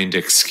find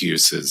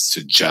excuses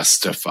to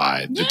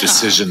justify the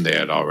decision they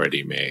had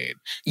already made.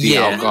 The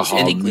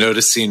alcohol,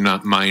 noticing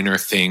minor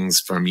things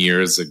from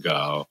years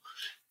ago.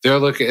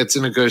 It's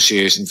a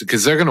negotiation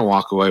because they're going to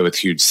walk away with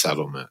huge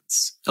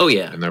settlements. Oh,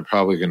 yeah. And they're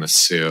probably going to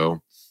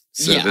sue.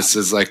 So this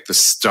is like the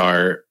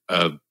start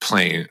of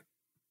playing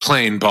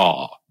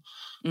ball.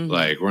 Mm-hmm.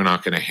 Like, we're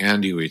not going to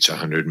hand you each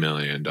 $100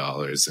 million.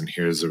 And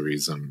here's a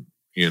reason,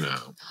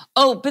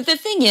 Oh, but the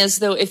thing is,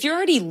 though, if you're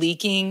already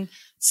leaking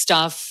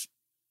stuff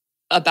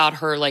about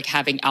her, like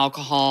having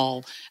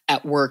alcohol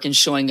at work and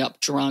showing up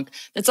drunk,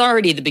 that's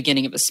already the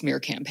beginning of a smear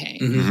campaign.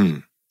 Mm-hmm.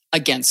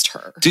 Against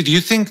her. Did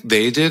you think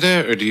they did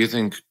it or do you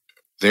think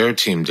their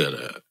team did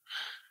it?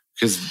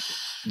 Because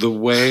the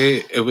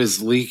way it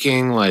was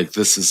leaking, like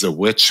this is a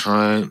witch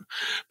hunt,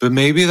 but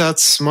maybe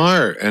that's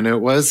smart and it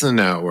was a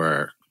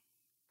network.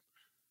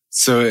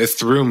 So it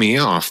threw me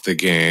off the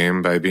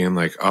game by being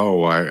like, I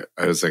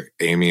was like,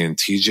 Amy and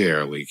TJ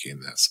are leaking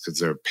this because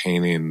they're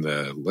painting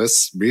the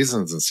list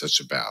reasons in such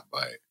a bad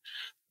light.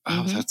 Mm-hmm.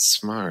 Oh, that's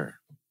smart.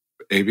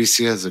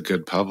 ABC has a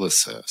good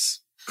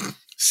publicist.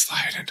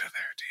 Slide into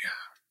their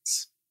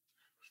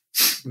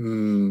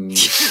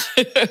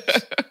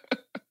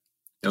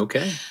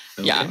Okay.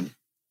 Yeah.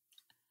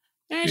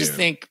 I just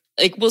think,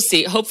 like, we'll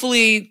see.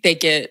 Hopefully they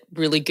get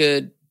really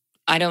good.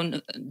 I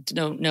don't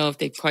know if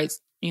they quite,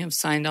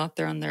 signed off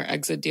there on their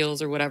exit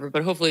deals or whatever,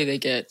 but hopefully they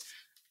get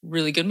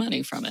really good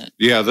money from it.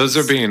 Yeah, those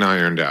are being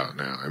ironed out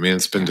now. I mean,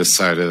 it's been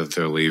decided that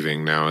they're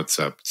leaving. Now it's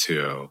up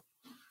to...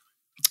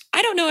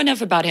 I don't know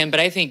enough about him, but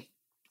I think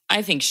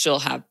she'll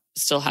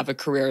still have a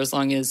career as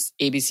long as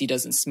ABC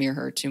doesn't smear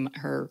her to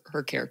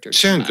her character.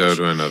 She can't go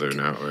to another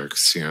network,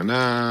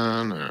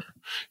 CNN,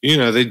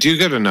 or they do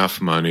get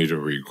enough money to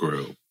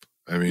regroup.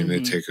 I mean, they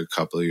take a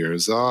couple of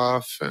years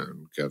off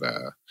and get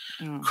a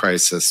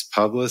crisis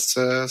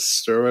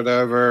publicist or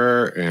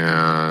whatever,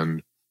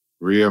 and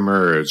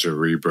reemerge or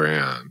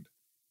rebrand.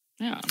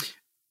 Yeah.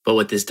 But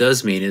what this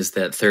does mean is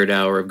that third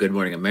hour of Good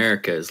Morning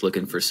America is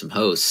looking for some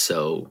hosts.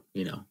 So,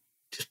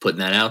 just putting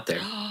that out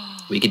there.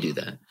 We could do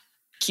that.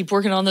 Keep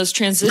working on those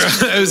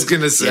transitions. I was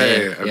going to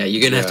say. Yeah,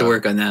 you're going to have to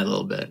work on that a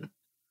little bit.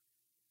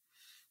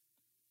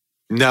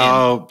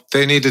 No,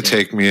 they need to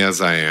take me as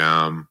I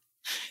am.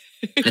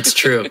 It's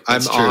true.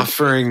 I'm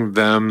offering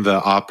them the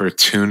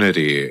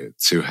opportunity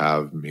to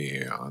have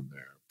me on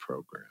their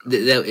program.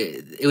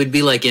 It would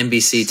be like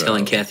NBC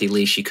telling Kathy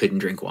Lee she couldn't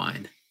drink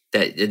wine.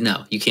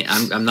 No, you can't.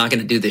 I'm not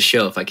going to do this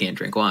show if I can't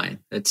drink wine.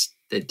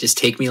 Just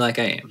take me like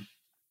I am.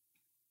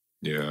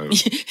 Yeah,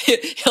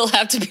 he'll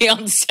have to be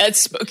on set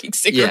smoking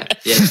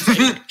cigarettes.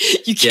 Yeah.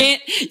 You can't.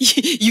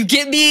 You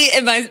get me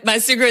and my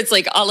cigarettes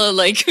like a la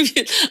like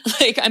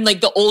I'm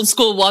like the old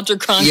school Walter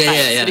Cronkite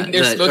sitting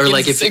there smoking or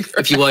like cigarettes.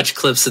 if you watch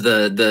clips of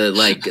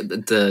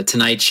the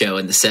Tonight Show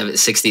in the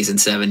 60s and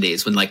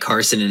 70s when like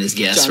Carson and his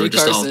guests were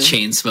just all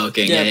chain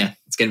smoking. Yeah,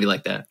 it's gonna be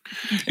like that.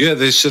 Yeah,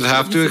 they should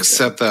have to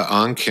accept that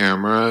on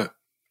camera.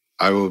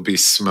 I will be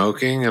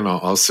smoking and I'll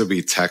also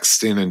be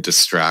texting and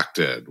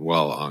distracted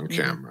while on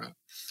camera.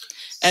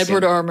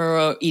 Edward R.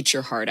 Murrow, eat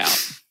your heart out.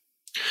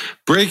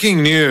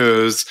 Breaking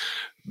news,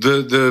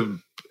 the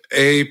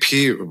AP,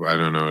 I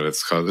don't know what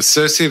it's called,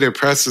 Associated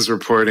Press is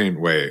reporting,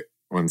 wait,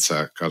 one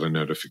sec, got a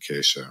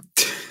notification.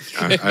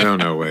 I don't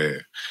know, wait.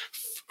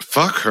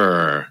 Fuck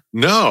her.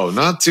 No,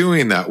 not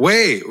doing that.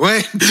 Wait.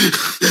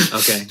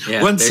 Okay,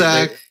 yeah. One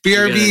sec,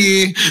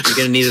 BRB. You're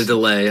going to need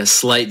a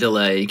slight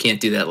delay. You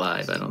can't do that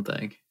live, I don't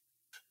think.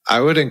 I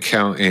wouldn't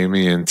count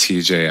Amy and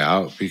TJ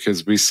out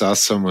because we saw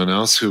someone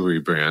else who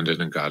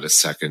rebranded and got a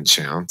second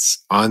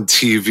chance on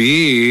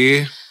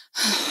TV.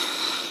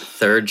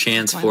 Third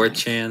chance, fourth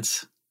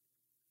chance.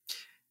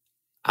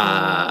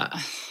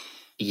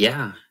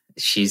 Yeah,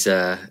 she's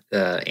Anna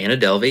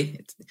Delvey.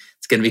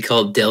 It's going to be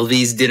called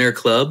Delvey's Dinner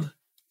Club.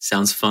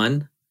 Sounds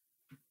fun.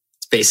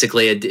 It's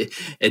basically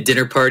a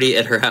dinner party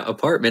at her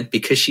apartment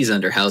because she's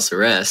under house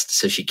arrest,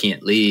 so she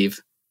can't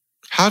leave.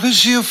 How does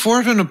she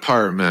afford an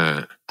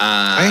apartment?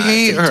 I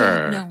hate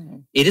her.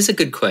 No. It is a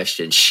good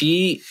question.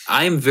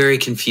 I am very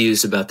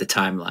confused about the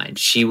timeline.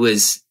 She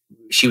was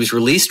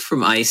released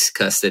from ICE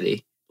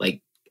custody.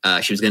 Like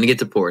she was going to get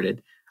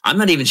deported. I'm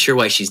not even sure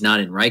why she's not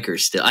in Rikers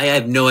still. I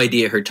have no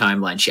idea her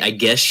timeline. I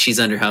guess she's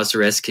under house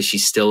arrest because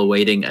she's still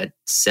awaiting a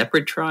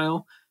separate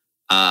trial.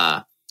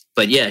 But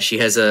yeah, she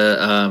has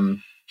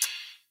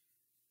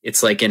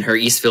it's like in her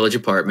East Village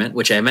apartment,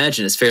 which I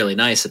imagine is fairly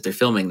nice if they're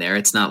filming there.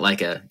 It's not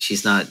like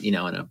she's not,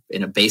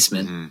 in a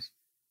basement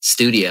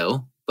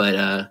studio,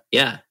 but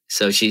yeah.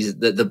 So she's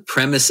the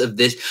premise of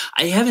this.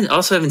 I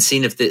haven't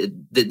seen if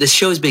this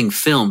show is being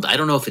filmed. I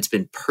don't know if it's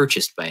been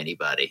purchased by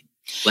anybody.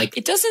 Like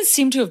it doesn't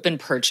seem to have been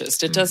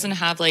purchased. It doesn't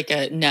have like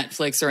a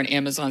Netflix or an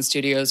Amazon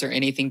Studios or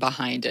anything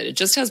behind it. It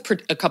just has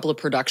a couple of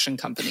production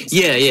companies.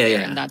 Yeah.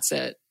 And that's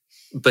it.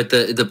 But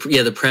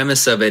the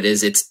premise of it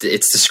is it's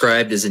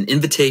described as an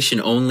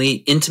invitation only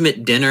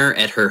intimate dinner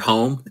at her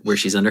home where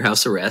she's under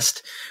house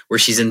arrest, where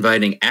she's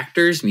inviting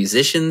actors,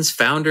 musicians,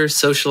 founders,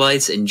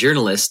 socialites, and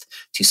journalists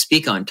to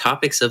speak on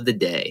topics of the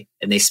day.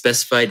 And they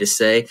specify to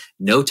say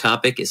no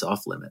topic is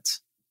off limits.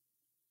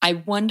 I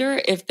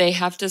wonder if they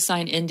have to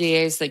sign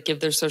NDAs that give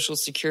their social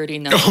security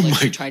number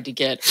she tried to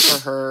get for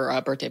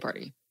her birthday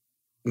party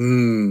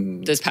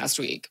this past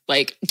week.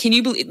 Like, can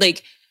you believe,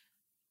 like,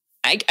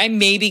 I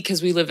maybe,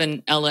 because we live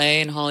in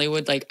LA and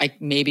Hollywood, like I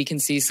maybe can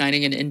see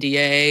signing an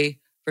NDA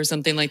for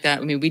something like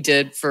that. I mean, we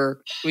did it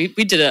for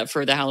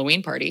the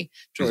Halloween party,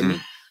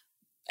 Jordan.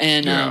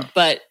 And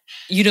but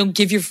you don't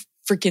give your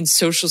freaking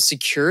social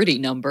security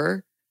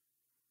number.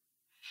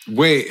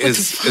 Wait,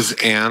 is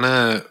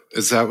Anna,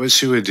 is that what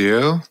she would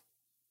do?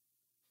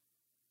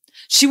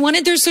 She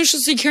wanted their social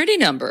security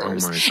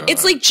numbers. Oh my God.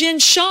 It's like Jen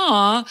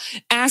Shaw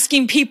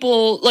asking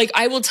people, like,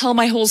 I will tell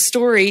my whole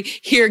story.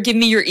 Here, give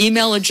me your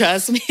email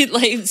address.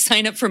 Like,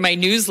 sign up for my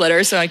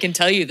newsletter so I can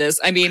tell you this.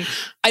 I mean,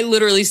 I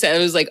literally said, I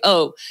was like,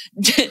 oh,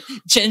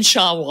 Jen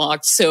Shaw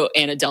walked so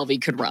Anna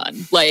Delvey could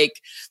run. Like,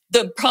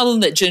 the problem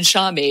that Jen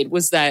Shaw made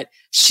was that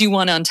she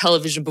went on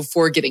television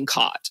before getting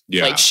caught.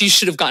 Yeah. Like, she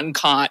should have gotten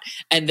caught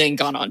and then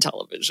gone on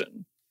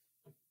television.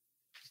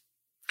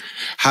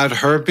 Had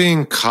her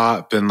being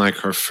caught been like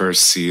her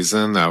first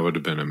season, that would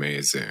have been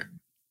amazing.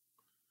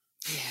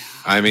 Yeah.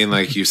 I mean,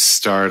 like you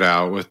start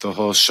out with the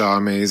whole Shaw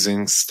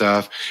amazing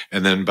stuff,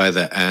 and then by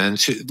the end,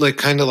 she, like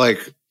kind of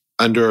like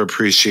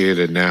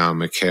underappreciated now,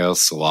 Mikhail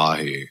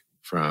Salahi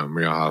from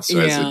Real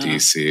Housewives of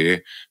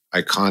DC.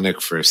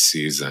 Iconic first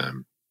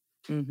season.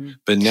 Mm-hmm.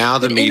 But now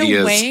the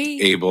media is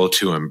able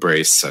to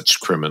embrace such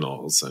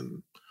criminals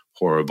and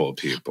horrible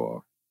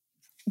people.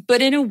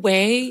 But in a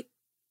way,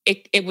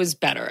 it was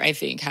better, I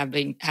think,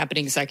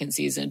 happening second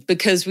season,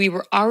 because we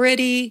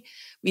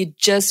had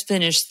just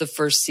finished the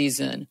first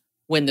season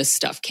when this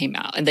stuff came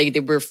out, and they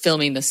were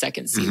filming the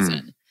second season.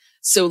 Mm-hmm.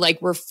 So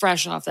like, we're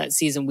fresh off that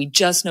season. We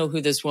just know who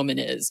this woman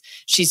is.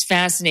 She's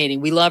fascinating.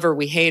 We love her.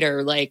 We hate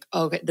her. Like,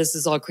 okay, this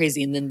is all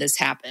crazy. And then this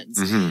happens.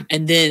 Mm-hmm.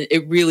 And then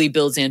it really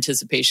builds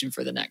anticipation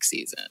for the next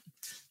season.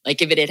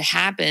 Like, if it had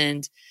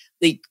happened,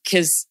 like,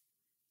 because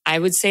I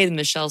would say the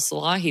Michelle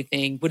Salahi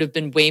thing would have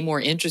been way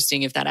more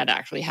interesting if that had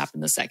actually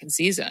happened the second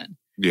season.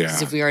 Yeah.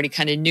 Because if we already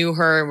kind of knew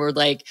her and we're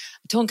like,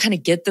 I don't kind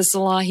of get the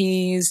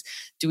Salahis.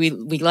 Do we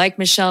like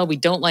Michelle? We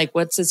don't like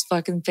what's his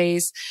fucking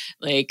face?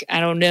 Like, I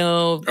don't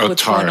know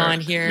what's going on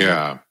here.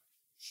 Yeah.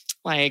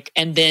 Like,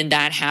 and then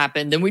that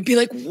happened. Then we'd be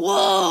like,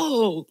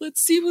 whoa,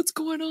 let's see what's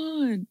going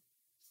on.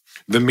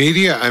 The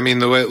media, I mean,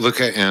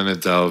 look at Anna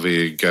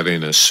Delvey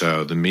getting a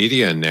show. The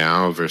media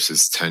now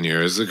versus 10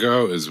 years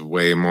ago is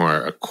way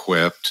more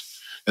equipped,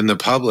 and the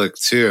public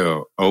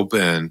too,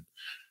 open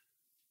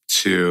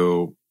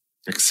to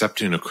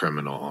accepting a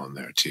criminal on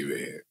their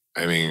TV.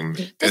 I mean,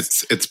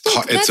 it's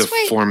a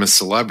form of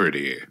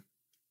celebrity,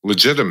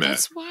 legitimate.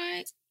 That's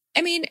why.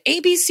 I mean,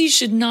 ABC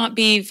should not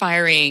be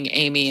firing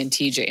Amy and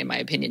TJ, in my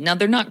opinion. Now,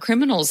 they're not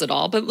criminals at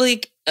all, but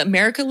like,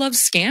 America loves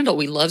scandal.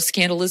 We love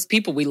scandalous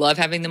people. We love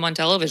having them on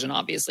television,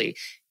 obviously.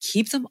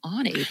 Keep them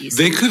on ABC.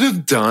 They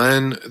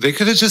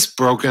could have just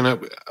broken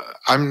up.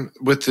 I'm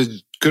with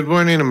the Good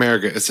Morning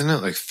America. Isn't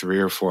it like 3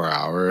 or 4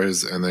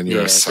 hours? And then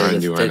you're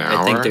assigned to an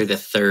hour? I think they're the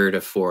third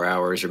of 4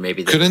 hours, or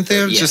maybe couldn't they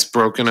have just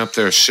broken up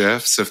their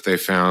shifts if they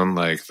found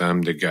like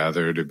them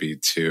together to be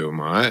too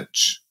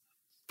much?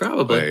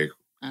 Probably.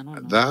 I don't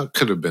know. That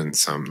could have been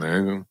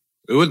something.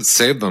 It would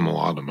save them a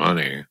lot of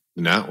money.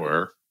 The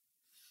network.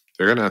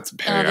 They're going to have to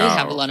pay out. They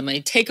have a lot of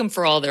money. Take them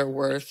for all they're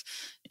worth,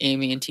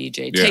 Amy and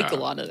TJ. Take a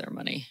lot of their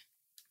money.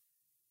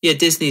 Yeah,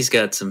 Disney's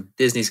got some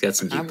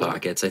deep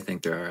pockets. I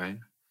think they're all right.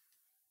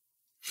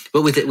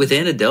 But with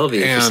Anna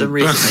Delvey, for some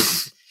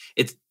reason,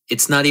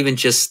 it's not even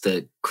just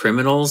the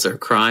criminals or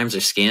crimes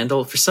or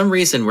scandal. For some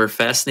reason, we're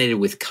fascinated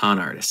with con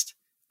artists.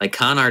 Like,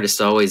 con artists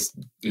always,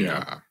 you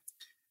know,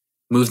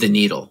 move the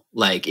needle.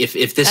 Like, if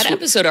this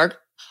episode,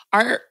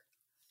 our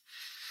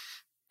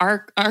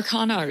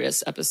con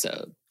artist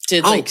episode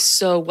did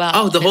so well.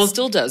 Oh,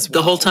 still does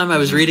well. The whole time I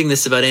was reading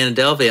this about Anna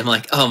Delvey, I'm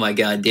like, oh my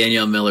God,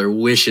 Danielle Miller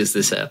wishes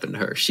this happened to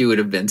her. She would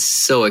have been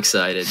so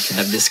excited to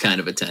have this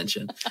kind of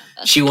attention.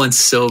 She wants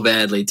so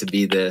badly to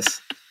be this.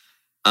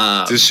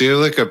 Does she have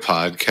like a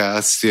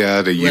podcast?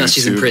 Yeah, the YouTube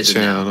she's in prison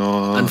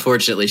channel. Now.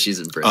 Unfortunately, she's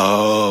in prison.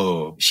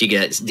 Oh, she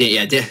gets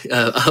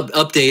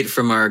update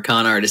from our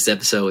con artist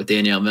episode with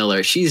Danielle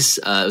Miller. She's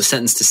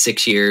sentenced to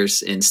 6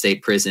 years in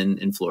state prison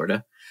in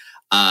Florida.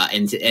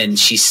 And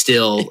she's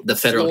still the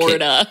federal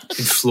Florida.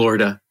 In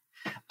Florida.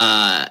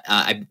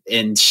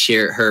 And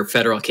her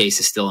federal case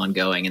is still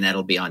ongoing, and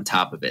that'll be on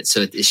top of it.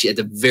 So she, at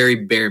the very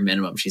bare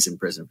minimum, she's in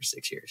prison for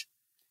 6 years.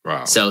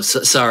 Wow. So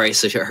sorry.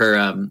 So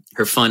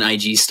her fun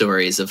IG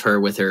stories of her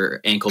with her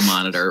ankle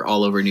monitor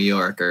all over New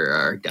York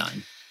are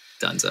done.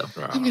 Donezo.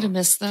 Wow. I'm gonna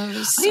miss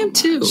those. I am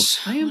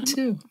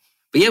too.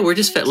 But yeah, we're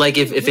just like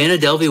if Anna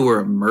Delvey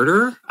were a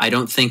murderer, I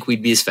don't think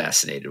we'd be as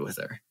fascinated with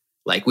her.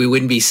 Like, we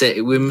wouldn't be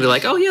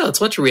like, oh yeah,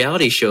 let's watch a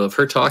reality show of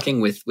her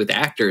talking with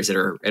actors at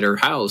her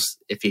house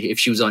if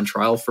she was on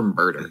trial for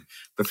murder.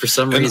 But for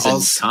some reason,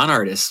 con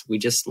artists, we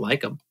just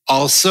like them.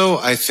 Also,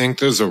 I think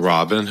there's a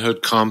Robin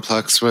Hood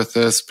complex with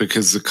this,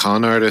 because the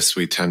con artists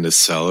we tend to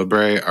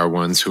celebrate are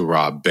ones who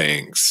rob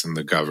banks and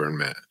the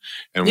government,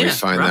 and we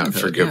find Robin that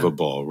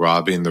forgivable.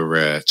 Robbing the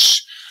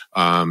rich.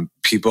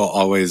 People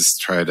always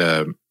try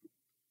to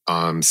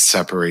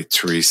separate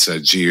Teresa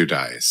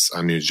Giudice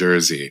on New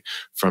Jersey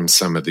from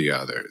some of the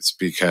others,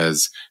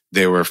 because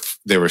they were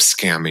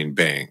scamming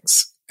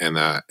banks, and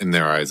that in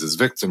their eyes is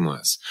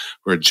victimless,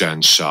 where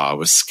Jen Shaw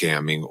was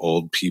scamming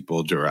old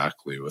people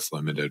directly with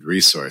limited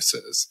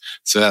resources.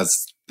 So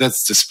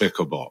that's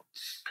despicable.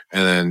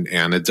 And then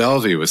Anna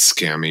Delvey was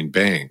scamming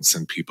banks,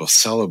 and people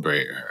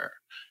celebrate her.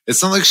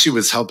 It's not like she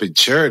was helping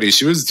charity.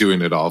 She was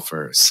doing it all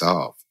for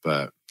herself,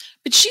 But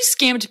she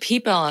scammed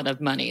people out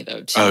of money,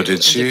 though, too. Oh,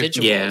 did she?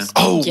 Yeah.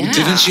 Oh, yeah.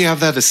 Didn't she have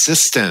that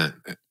assistant?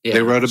 Yeah.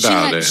 They wrote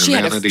about it in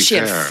Vanity Fair. She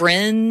had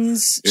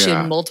friends. Yeah. She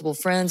had multiple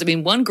friends. I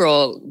mean, one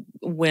girl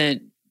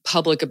went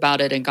public about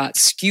it and got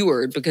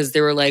skewered because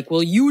they were like,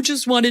 well, you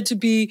just wanted to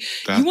you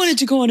wanted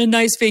to go on a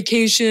nice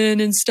vacation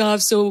and stuff.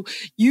 So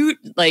you,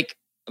 like,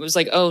 it was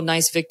like, oh,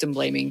 nice victim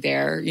blaming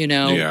there, you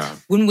know? Yeah.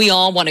 When we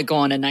all want to go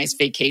on a nice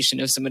vacation,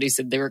 if somebody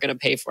said they were going to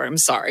pay for it, I'm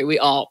sorry, we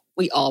all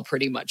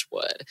pretty much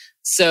would.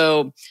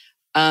 So,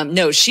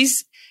 no,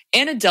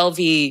 Anna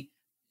Delvey.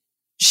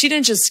 She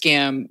didn't just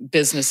scam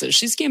businesses;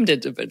 she scammed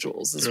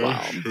individuals as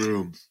well.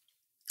 True.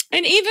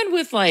 And even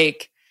with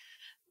like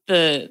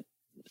the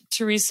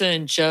Teresa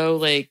and Joe,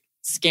 like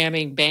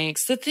scamming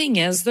banks. The thing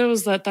is, though,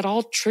 is that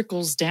all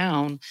trickles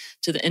down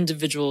to the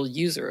individual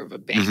user of a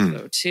bank,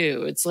 though,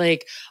 too. It's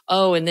like,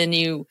 oh, and then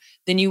you,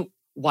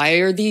 why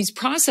are these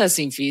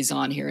processing fees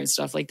on here and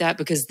stuff like that?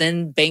 Because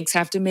then banks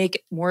have to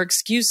make more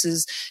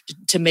excuses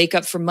to make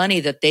up for money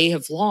that they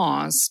have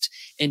lost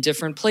in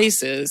different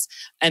places,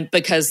 and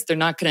because they're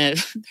not gonna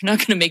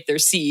make their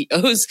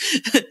CEOs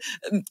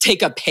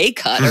take a pay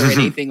cut or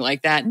anything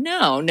like that.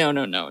 No.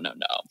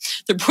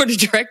 The board of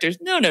directors,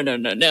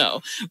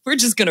 no. We're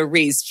just gonna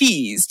raise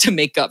fees to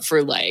make up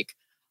for like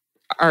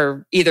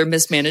our either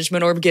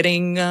mismanagement or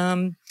getting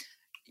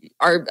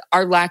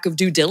our lack of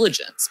due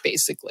diligence,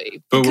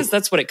 basically, because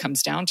that's what it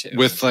comes down to.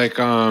 With like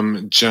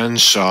Jen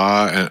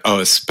Shaw and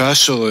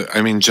especially,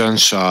 I mean, Jen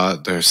Shaw,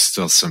 there's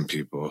still some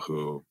people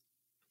who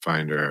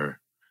find her,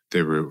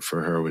 they root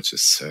for her, which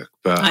is sick.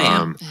 But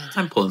I'm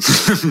pulling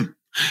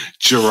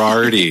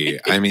Girardi,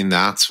 I mean,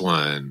 that's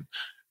one.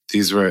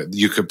 These were,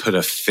 you could put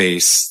a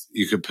face,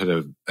 you could put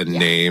a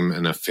name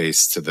and a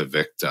face to the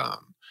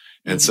victim.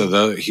 And so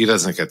though he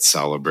doesn't get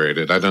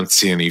celebrated, I don't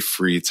see any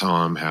free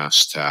Tom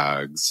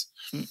hashtags.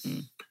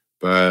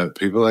 But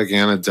people like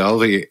Anna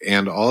Delvey,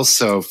 and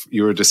also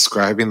you were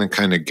describing the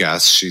kind of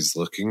guests she's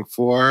looking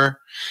for.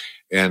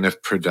 And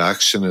if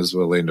production is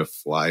willing to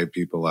fly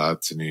people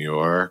out to New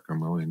York, I'm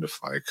willing to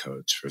fly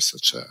Coach for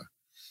such an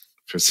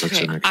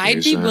occasion.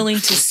 I'd be willing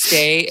to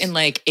stay in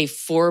like a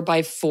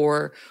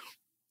 4x4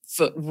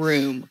 foot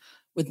room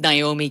with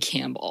Naomi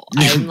Campbell.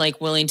 I'm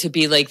like willing to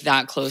be like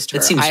that close to her.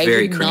 That seems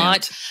very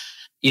cramped.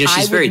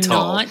 She's very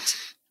tall.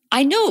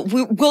 I know.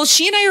 Well,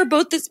 she and I are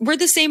both we're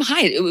the same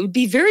height. It would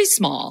be very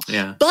small.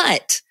 Yeah.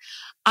 But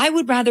I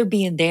would rather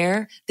be in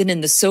there than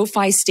in the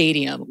SoFi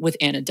Stadium with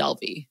Anna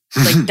Delvey.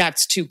 Like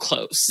that's too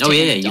close. Oh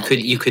yeah,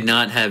 you could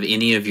not have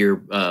any of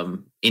your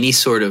any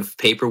sort of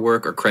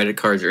paperwork or credit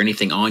cards or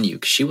anything on you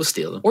because she will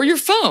steal them. Or your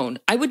phone.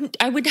 I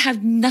would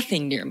have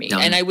nothing near me,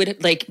 and I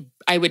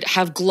would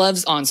have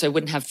gloves on so I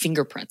wouldn't have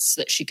fingerprints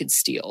that she could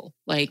steal.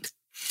 Like.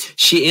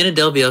 Anna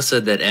Delvey also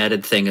had that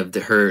added thing of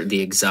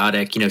the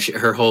exotic,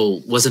 her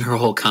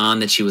whole con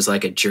that she was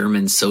like a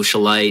German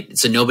socialite.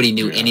 So nobody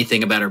knew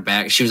anything about her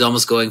back. She was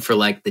almost going for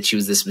like that she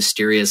was this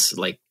mysterious,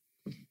 like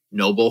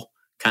noble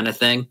kind of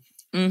thing,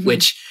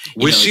 which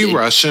was she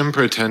Russian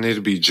pretending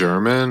to be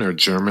German or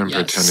German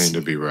pretending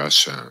to be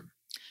Russian?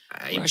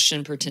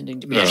 Russian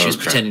pretending to be she was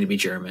pretending to be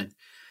German.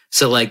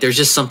 So like, there's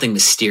just something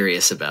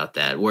mysterious about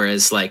that.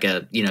 Whereas like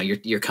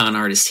your con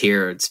artist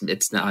here,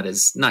 it's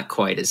not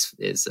quite as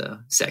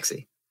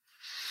sexy.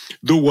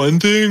 The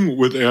one thing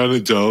with Anna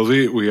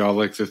Delvey, we all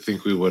like to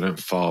think we wouldn't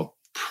fall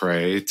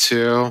prey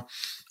to.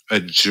 A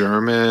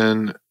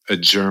German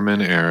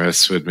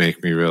heiress would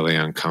make me really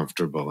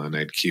uncomfortable, and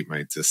I'd keep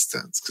my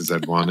distance because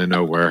I'd want to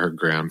know where her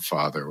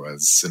grandfather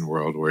was in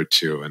World War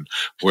II and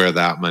where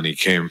that money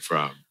came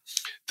from.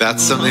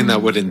 That's something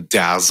that wouldn't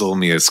dazzle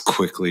me as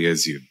quickly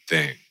as you'd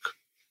think.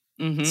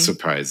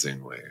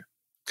 Surprisingly,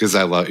 because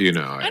I love,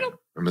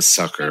 I'm a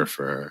sucker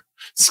for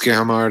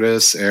scam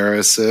artists,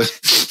 heiresses,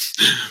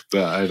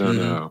 but I don't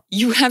know.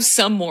 You have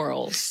some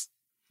morals.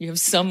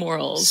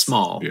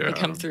 Small. That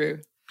come through.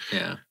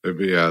 Yeah.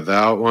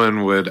 That one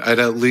I'd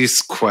at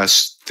least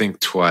think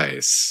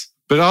twice.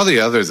 But all the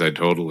others I'd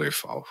totally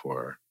fall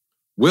for.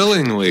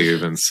 Willingly,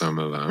 even some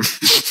of them.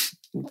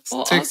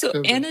 Well,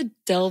 also, Anna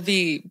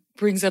Delvey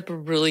brings up a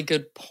really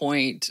good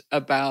point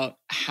about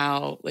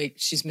how, like,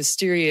 she's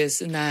mysterious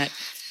and that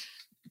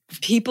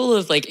people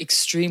of, like,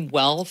 extreme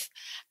wealth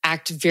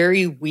act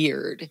very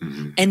weird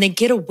and they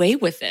get away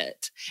with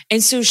it.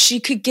 And so she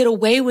could get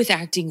away with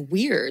acting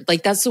weird.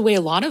 Like, that's the way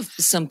a lot of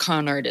some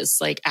con artists,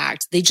 like,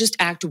 act. They just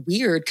act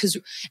weird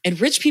and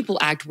rich people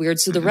act weird.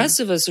 So the rest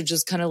of us are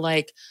just kind of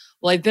like,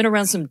 well, I've been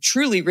around some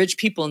truly rich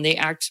people and they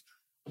act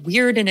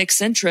weird and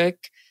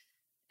eccentric.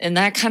 And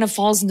that kind of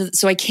falls into,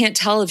 so I can't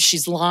tell if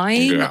she's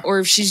lying or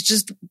if she's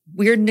just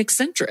weird and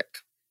eccentric.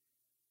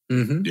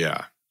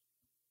 Yeah.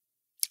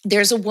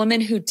 There's a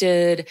woman who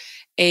did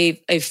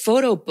a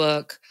photo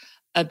book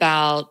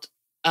about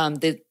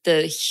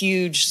the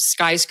huge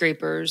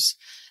skyscrapers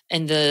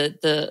and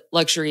the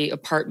luxury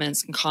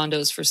apartments and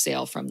condos for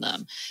sale from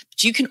them.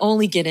 But you can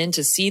only get in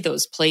to see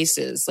those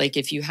places, like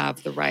if you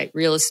have the right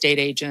real estate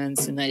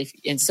agents, and that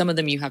and some of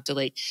them you have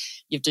to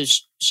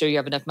show you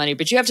have enough money,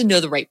 but you have to know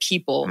the right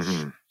people.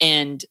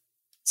 And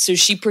so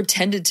she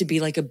pretended to be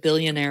like a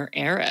billionaire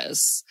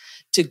heiress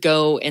to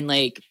go and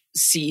like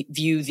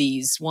view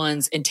these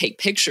ones and take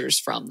pictures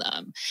from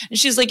them. And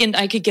she's like, and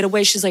I could get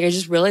away. She's like, I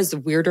just realized the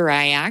weirder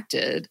I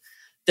acted,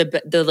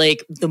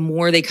 the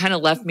more they kind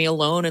of left me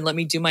alone and let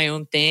me do my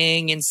own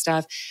thing and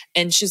stuff.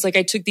 And she's like,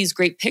 I took these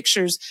great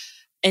pictures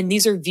and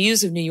these are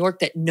views of New York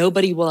that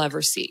nobody will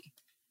ever see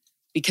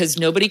because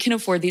nobody can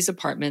afford these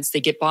apartments. They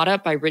get bought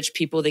up by rich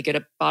people. They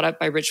get bought up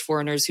by rich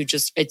foreigners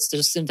it's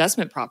just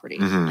investment property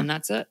and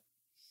that's it.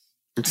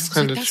 It's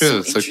kind of true.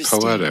 It's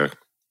like poetic.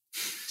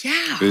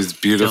 Yeah. These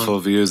beautiful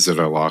views that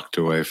are locked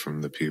away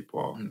from the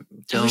people.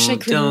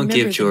 Don't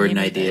give Jordan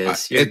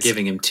ideas. You're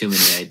giving him too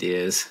many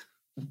ideas.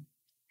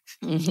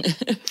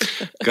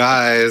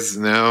 Guys,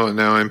 now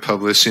I'm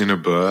publishing a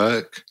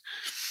book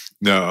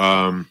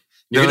No,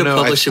 You're going to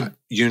publish a book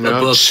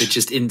that's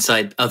just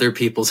inside other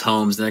people's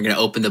homes, and they're going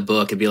to open the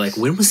book and be like,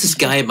 when was this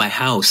guy at my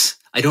house?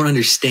 I don't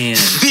understand.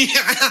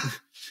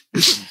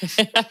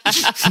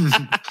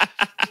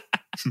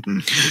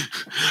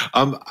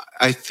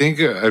 I think,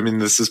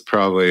 this is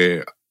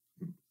probably,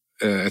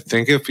 I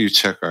think if you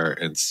check our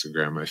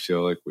Instagram, I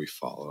feel like we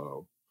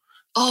follow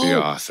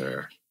the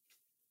author.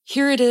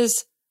 Here it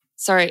is.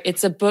 Sorry,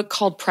 it's a book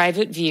called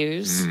Private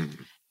Views,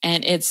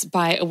 and it's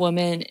by a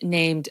woman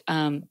named,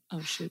 I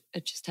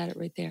just had it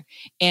right there,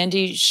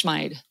 Andy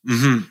Schmid,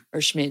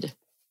 or Schmid.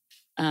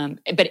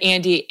 But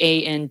Andy,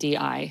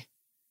 ANDI,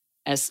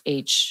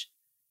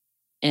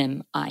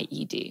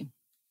 SHMIED.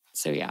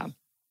 So yeah,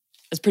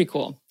 it's pretty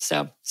cool.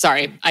 So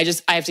sorry, I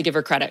have to give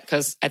her credit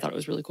because I thought it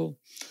was really cool.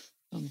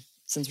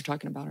 Since we're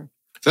talking about her,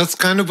 that's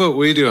kind of what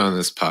we do on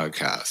this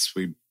podcast.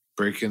 We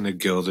break into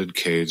gilded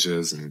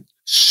cages and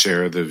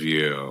share the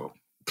view.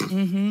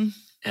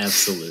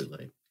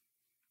 Absolutely.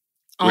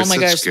 Oh my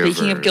gosh!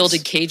 Speaking of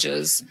gilded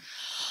cages,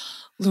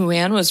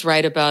 Luann was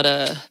right about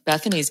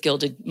Bethany's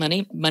gilded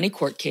money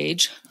court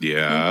cage.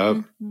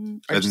 Yeah,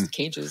 or just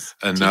cages.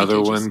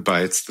 Another one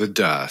bites the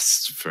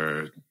dust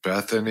for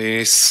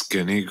Bethany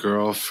Skinny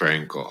Girl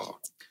Frankel.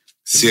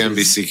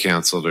 CNBC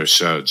canceled her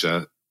show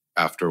just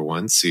after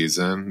one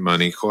season,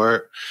 Money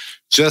Court,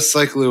 just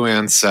like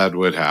Luann said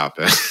would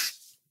happen.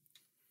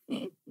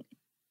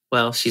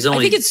 Well, I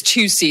think it's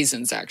 2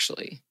 seasons,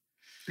 actually.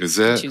 Is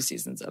it? 2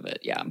 seasons of it,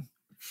 yeah.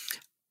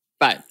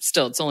 But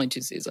still, it's only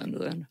 2 seasons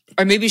then.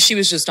 Or maybe she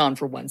was just on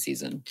for 1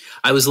 season.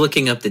 I was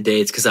looking up the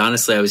dates because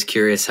honestly, I was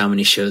curious how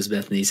many shows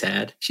Bethany's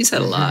had. She's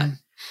had a lot.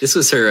 This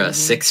was her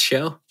 6th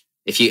show.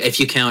 If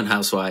you count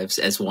Housewives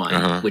as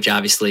one, which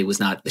obviously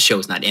the show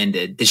was not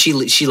ended. Did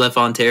she left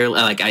voluntarily?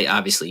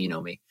 Obviously, you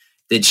know me.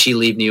 Did she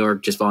leave New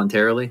York just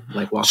voluntarily,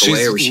 walk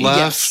away, or was she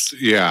left?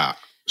 Yeah,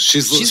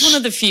 she's one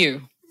of the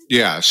few.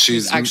 Yeah,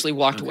 she's actually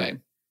walked away.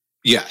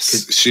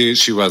 Yes,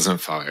 she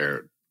wasn't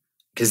fired.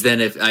 Because then,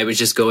 if I was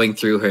just going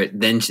through her,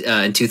 then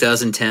in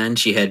 2010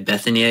 she had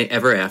Bethany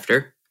Ever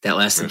After that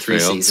lasted 3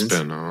 seasons.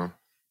 Spin-off.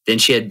 Then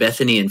she had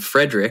Bethany and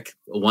Frederick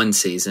 1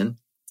 season.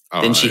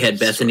 Then she had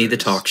Bethany the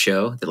Talk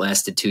Show that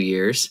lasted 2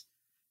 years.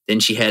 Then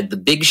she had The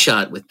Big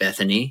Shot with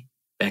Bethany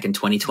back in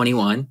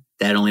 2021.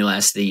 That only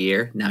lasted a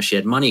year. Now she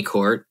had Money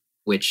Court,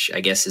 which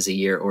I guess is a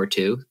year or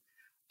 2.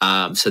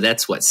 So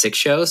that's 6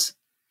 shows.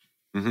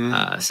 So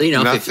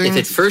if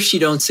at first you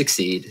don't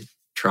succeed,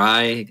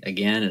 try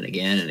again and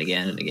again and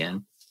again and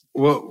again.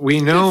 Well,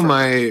 we know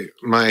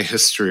my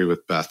history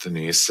with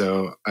Bethany,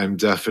 so I'm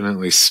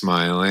definitely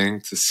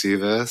smiling to see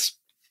this.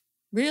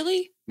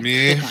 Really?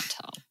 Me? I could not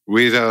tell.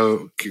 We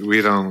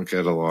don't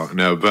get along.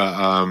 No, but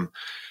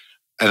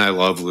and I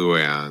love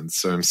Luann,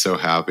 so I'm so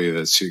happy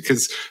that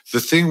because the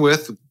thing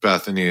with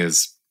Bethany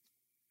is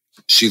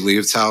she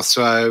leaves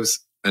Housewives,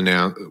 and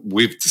now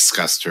we've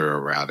discussed her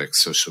erratic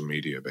social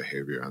media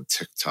behavior on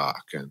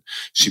TikTok, and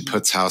she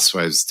puts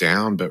Housewives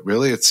down, but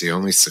really it's the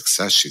only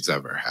success she's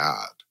ever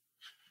had.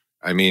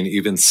 I mean,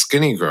 even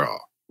Skinny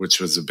Girl, which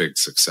was a big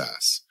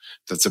success.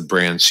 That's a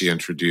brand she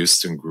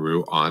introduced and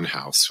grew on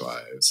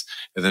Housewives.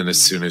 And then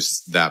as soon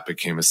as that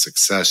became a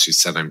success, she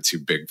said, I'm too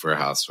big for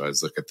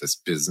Housewives. Look at this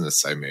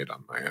business I made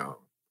on my own.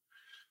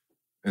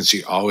 And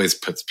she always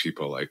puts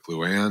people like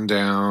Luann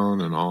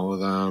down and all of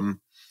them.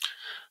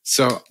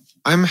 So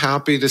I'm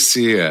happy to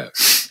see it.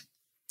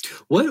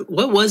 What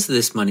was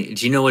this money?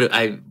 Do you know what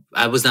I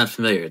was not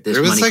familiar? This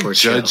it was Money Court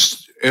show.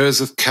 It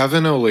was with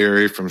Kevin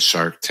O'Leary from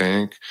Shark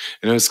Tank,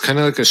 and it was kind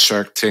of like a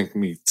Shark Tank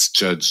meets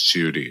Judge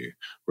Judy,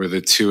 where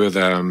the two of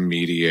them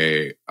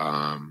mediate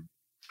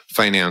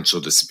financial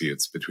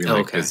disputes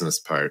between business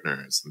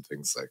partners and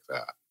things like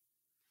that.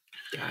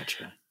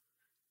 Gotcha.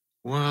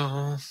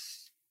 Well,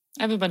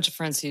 I have a bunch of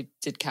friends who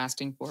did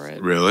casting for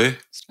it. Really?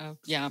 So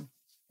yeah.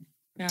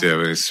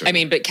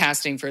 But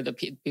casting for the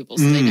people,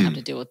 so they didn't have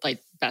to deal with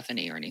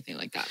Bethany or anything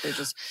like that. They're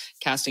just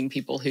casting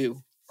people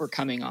who were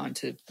coming on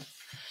to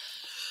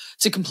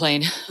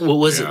complain. Well,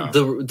 wasn't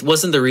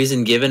the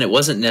reason given? It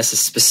wasn't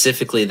necessarily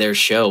specifically their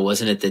show,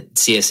 wasn't it? That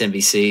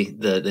CSNBC,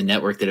 the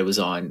network that it was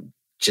on,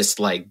 just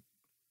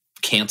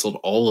canceled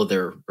all of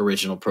their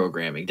original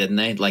programming, didn't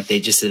they? They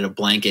just did a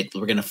blanket.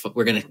 We're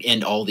gonna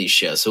end all these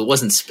shows. So it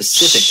wasn't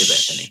specific to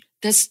Bethany.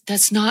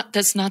 That's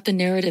not the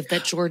narrative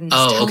that Jordan's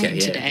telling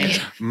today.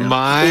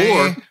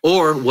 Yeah.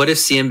 Or what if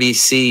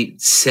CNBC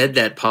said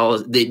that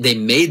policy? They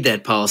made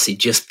that policy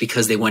just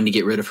because they wanted to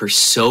get rid of her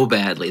so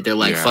badly. They're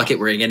like, fuck it,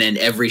 we're going to end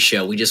every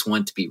show. We just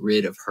want to be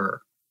rid of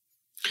her.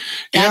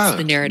 That's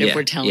the narrative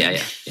we're telling.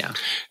 Yeah.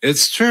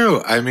 It's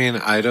true. I mean,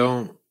 I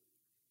don't.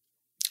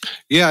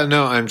 Yeah,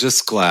 no, I'm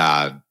just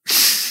glad.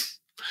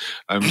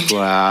 I'm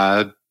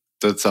glad.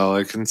 That's all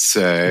I can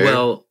say.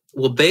 Well,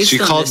 based on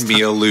she called me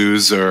a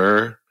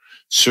loser.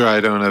 Sure, I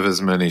don't have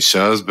as many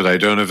shows, but I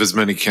don't have as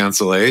many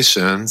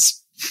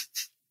cancellations.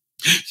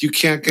 You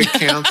can't get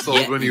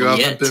canceled when you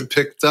haven't been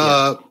picked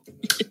up.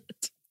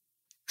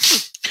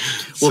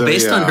 Well,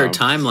 based on her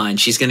timeline,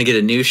 she's going to get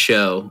a new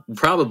show,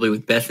 probably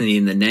with Bethany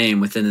in the name,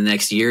 within the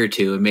next year or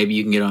two, and maybe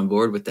you can get on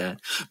board with that.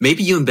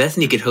 Maybe you and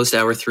Bethany could host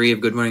Hour 3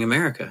 of Good Morning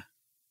America.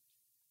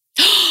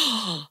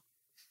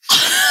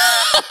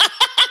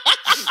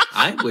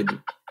 I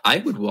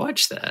would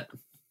watch that.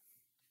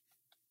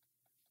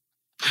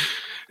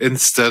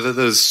 Instead of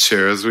those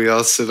chairs we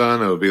all sit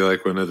on, it would be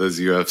like one of those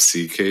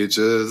UFC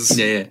cages.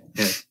 Yeah.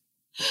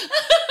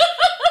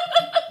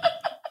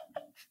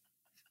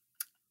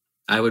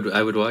 I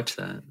would watch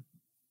that.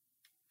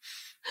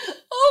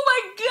 Oh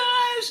my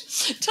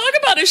gosh. Talk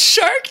about a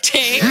Shark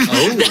Tank.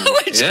 Oh,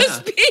 that would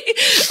just be,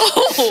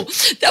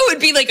 that would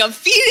be like a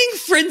feeding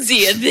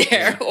frenzy in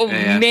there.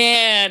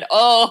 Man.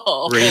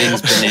 Oh.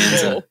 Ratings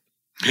bonanza.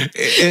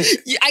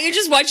 I could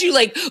just watch you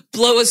like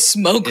blow a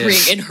smoke ring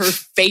in her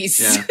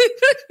face. Yeah.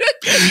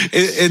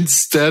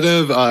 Instead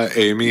of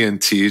Amy and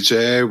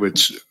TJ,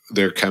 which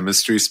their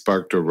chemistry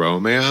sparked a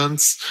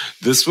romance,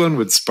 this one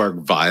would spark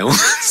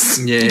violence.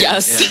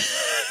 Yes.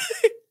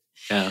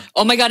 Yeah.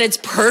 Oh my God, it's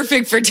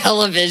perfect for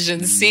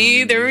television.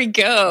 See, there we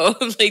go.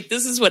 Like,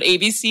 this is what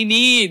ABC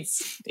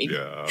needs.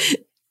 Yeah.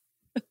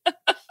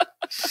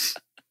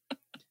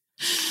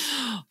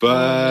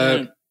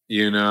 But,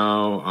 you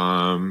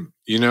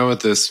know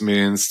what this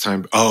means?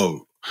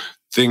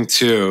 Thing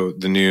two,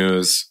 the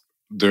news,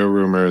 there are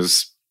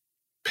rumors,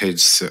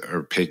 page 6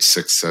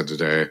 said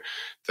today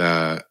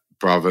that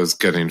Bravo's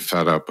getting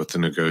fed up with the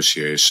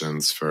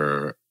negotiations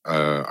for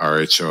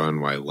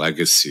RHUGT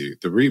Legacy,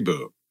 the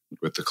reboot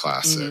with the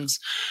classics,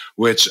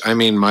 which, I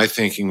mean, my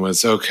thinking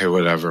was, okay,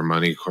 whatever,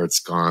 Money Court's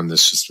gone.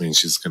 This just means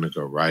she's going to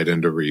go right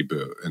into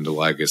reboot, into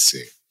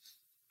Legacy.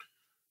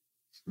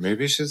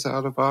 Maybe she's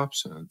out of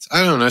options.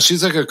 I don't know.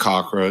 She's like a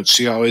cockroach.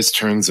 She always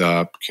turns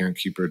up. Can't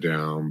keep her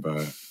down,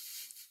 but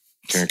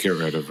can't get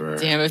rid of her.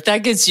 Damn, if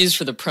that gets used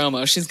for the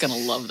promo, she's going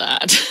to love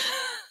that.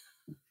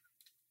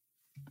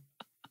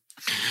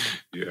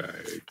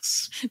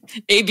 Yikes.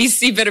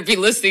 ABC better be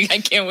listening. I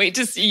can't wait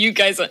to see you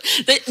guys.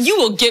 You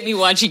will get me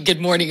watching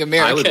Good Morning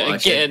America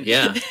again. It.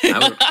 Yeah.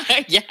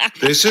 Yeah.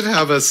 They should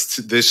have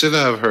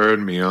her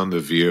and me on The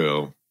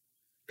View.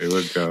 It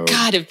would go.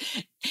 God,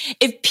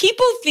 if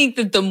people think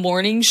that the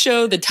morning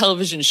show, the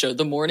television show,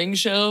 the morning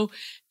show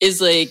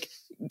is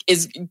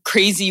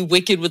crazy,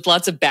 wicked with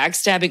lots of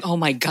backstabbing. Oh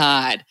my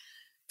God.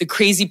 The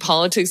crazy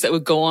politics that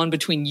would go on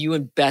between you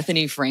and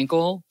Bethany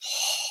Frankel.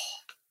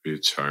 Be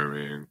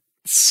charming.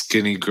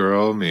 Skinny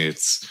girl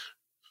meets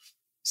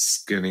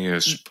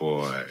skinny-ish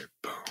boy.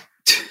 Boom.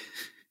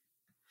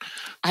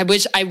 I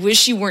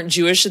wish you weren't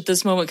Jewish at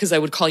this moment because I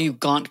would call you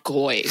Gaunt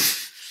Goy.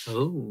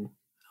 Oh,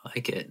 I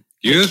like it.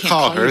 You could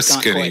call her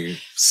skinny.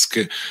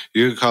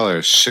 You could call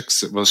her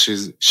shik. Well,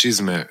 she's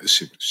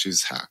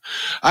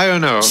I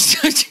don't know.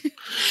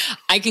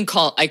 I can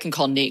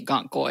call Nate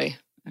Gaunt Goy.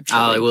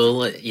 I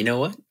will. You know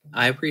what?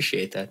 I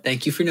appreciate that.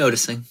 Thank you for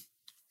noticing.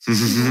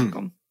 You're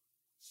welcome.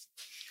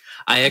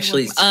 I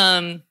actually.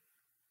 Go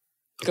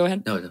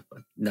ahead. No,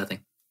 nothing.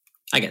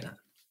 I get that.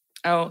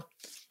 Oh.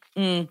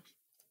 Well,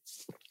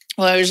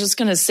 I was just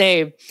gonna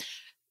say.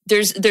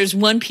 There's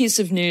one piece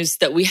of news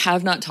that we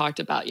have not talked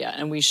about yet,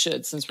 and we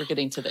should since we're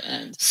getting to the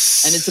end.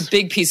 And it's a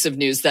big piece of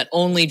news that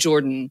only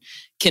Jordan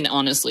can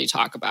honestly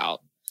talk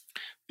about.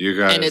 You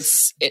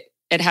guys. And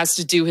it has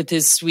to do with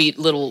his sweet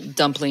little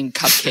dumpling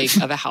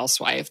cupcake of a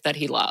housewife that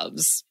he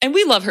loves. And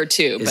we love her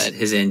too. But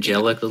his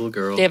angelic little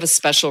girl. They have a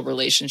special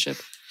relationship.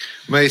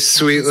 My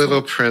sweet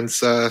little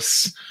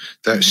princess,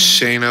 that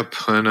Shayna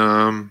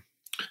Punnam,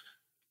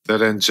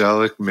 that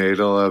angelic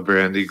Maidala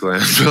Brandy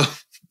Glanville.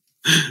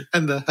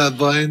 And the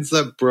headlines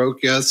that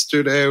broke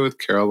yesterday with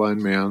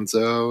Caroline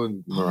Manzo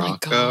and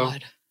Morocco. Oh my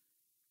God.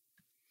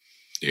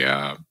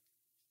 Yeah.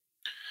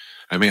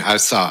 I mean, I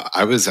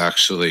was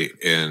actually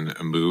in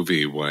a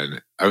movie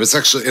I was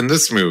actually in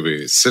this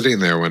movie sitting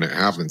there when it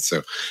happened.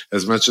 So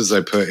as much as I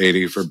put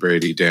 80 for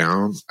Brady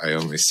down, I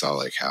only saw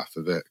like half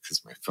of it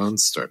because my phone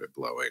started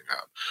blowing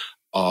up.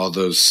 All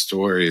those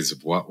stories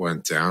of what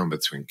went down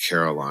between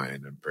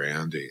Caroline and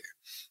Brandy.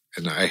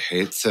 And I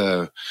hate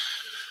to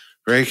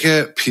break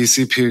it,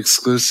 PCP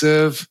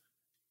exclusive,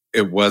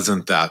 it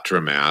wasn't that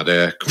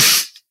dramatic.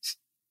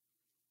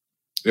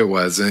 It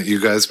wasn't.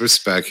 You guys were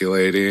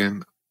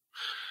speculating.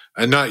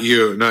 And not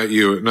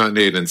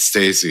Nate and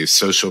Stacey,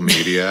 social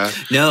media.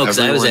 No, because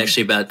I was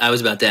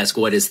about to ask,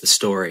 what is the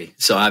story?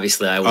 So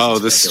obviously I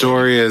was. The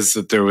story is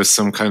that there was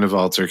some kind of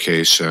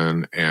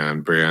altercation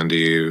and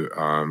Brandy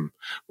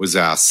was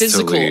asked to leave.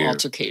 Physical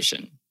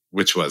altercation.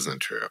 Which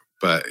wasn't true.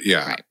 But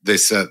yeah, right. They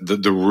said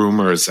the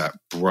rumors that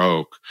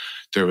broke,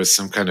 there was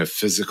some kind of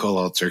physical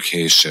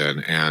altercation,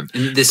 and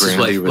this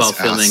Brandy is while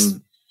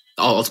filming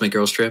Ultimate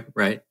Girls Trip,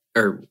 right?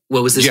 Or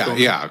what was this?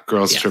 Yeah,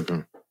 Girls Trip.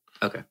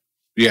 Okay.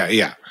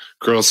 Yeah,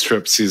 Girls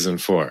Trip season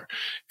 4,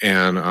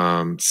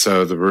 and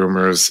so the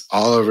rumors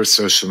all over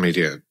social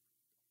media.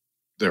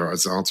 There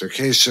was an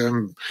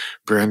altercation.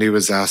 Brandy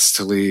was asked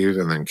to leave,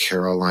 and then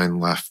Caroline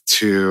left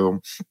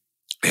too.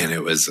 And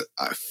it was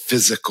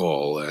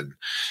physical and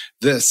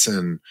this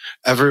and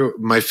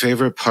my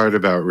favorite part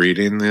about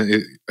reading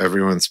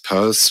everyone's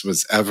posts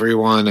was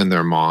everyone and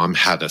their mom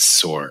had a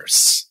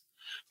source.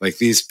 Like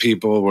these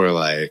people were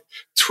like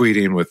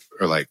tweeting with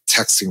or like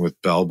texting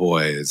with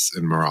bellboys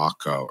in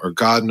Morocco or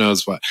God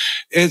knows what.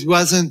 It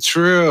wasn't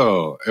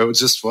true. It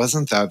just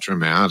wasn't that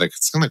dramatic.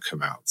 It's going to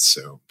come out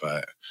soon,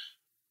 but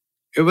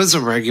it was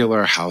a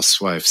regular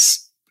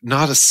housewife's,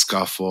 not a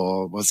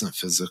scuffle. It wasn't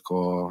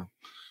physical.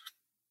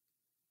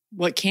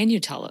 What can you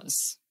tell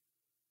us?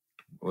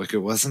 Like it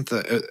wasn't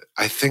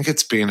I think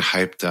it's being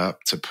hyped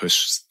up to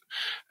push.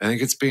 I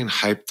think it's being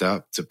hyped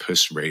up to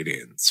push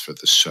ratings for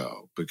the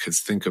show because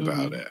think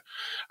about it.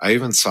 I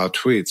even saw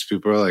tweets.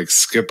 People are like,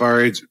 skip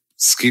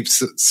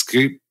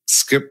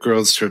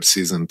Girls Trip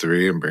season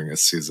 3 and bring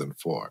us season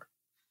 4.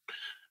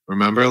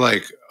 Remember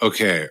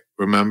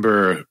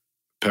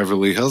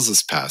Beverly Hills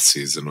this past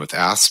season with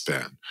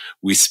Aspen.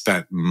 We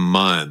spent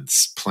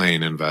months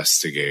playing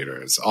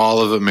investigators, all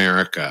of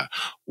America.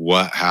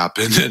 What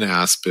happened in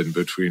Aspen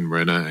between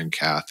Rinna and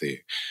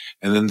Kathy?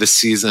 And then the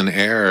season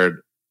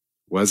aired.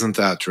 Wasn't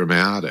that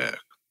dramatic?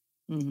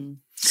 Mm-hmm.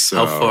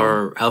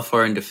 So how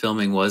far into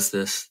filming was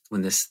this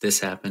when this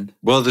happened?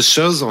 Well, the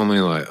show's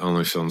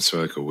only filmed for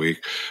like a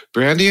week.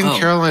 Brandy and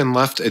Caroline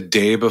left a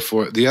day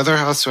before. The other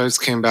housewives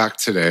came back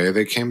today.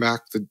 They came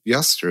back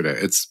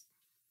yesterday.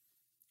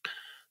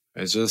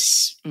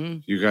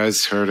 You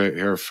guys heard it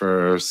here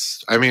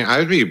first. I mean,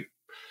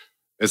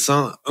 it's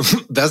not,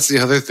 that's the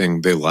other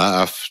thing. They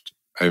left.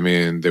 I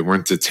mean, they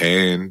weren't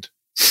detained.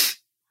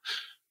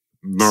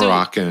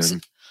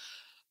 Moroccan.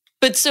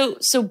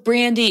 So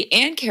Brandy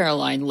and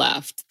Caroline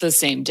left the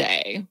same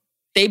day.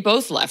 They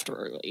both left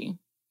early,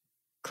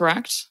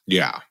 correct?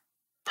 Yeah.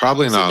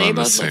 Probably not on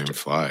the same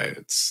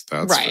flights.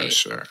 That's for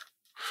sure.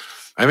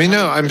 I mean,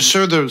 no, I'm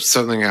sure there's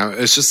something out.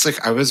 It's just like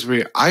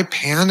I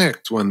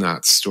panicked when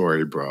that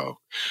story broke.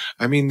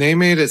 I mean, they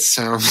made it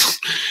sound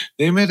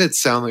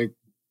like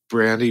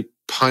Brandy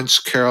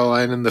punched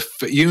Caroline in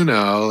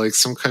like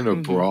some kind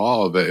of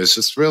brawl, but it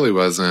just really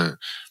wasn't.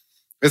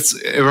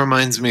 It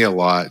reminds me a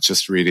lot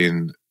just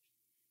reading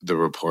the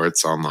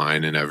reports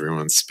online and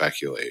everyone's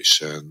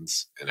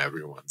speculations and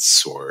everyone's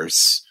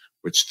source,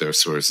 which their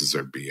sources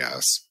are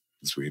BS,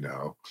 as we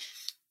know.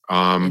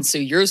 And so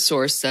your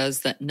source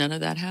says that none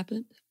of that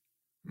happened?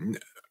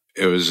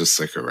 It was just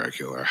like a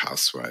regular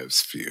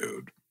housewives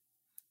feud.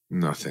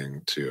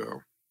 Nothing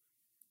too.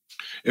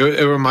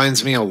 It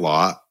reminds me a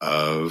lot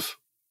of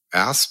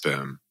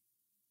Aspen.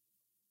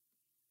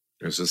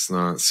 It's just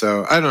not.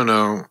 So I don't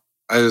know.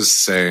 I was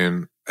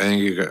saying, I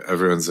think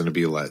everyone's going to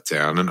be let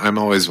down. And I'm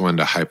always one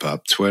to hype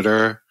up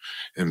Twitter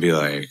and be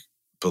like,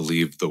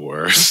 believe the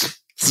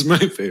worst. It's my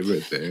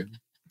favorite thing.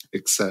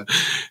 Except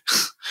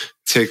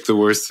take the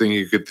worst thing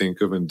you could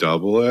think of and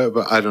double it.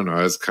 But I don't know.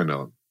 I was kind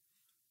of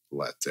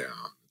let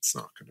down. It's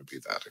not going to be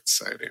that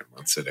exciting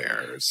once it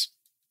airs.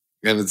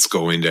 And it's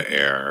going to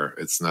air.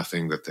 It's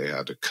nothing that they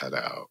had to cut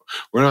out.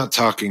 We're not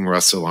talking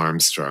Russell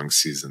Armstrong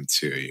season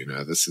 2.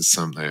 This is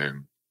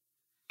something.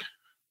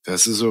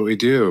 This is what we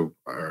do,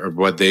 or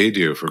what they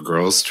do for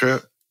Girls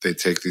Trip. They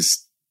take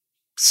these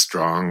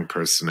strong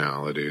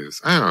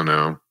personalities. I don't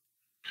know.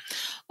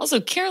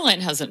 Also,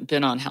 Caroline hasn't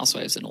been on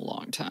Housewives in a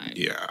long time.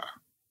 Yeah.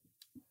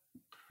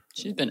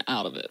 She's been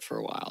out of it for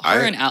a while.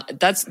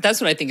 That's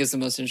what I think is the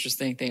most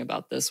interesting thing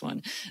about this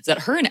one, is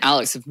that her and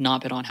Alex have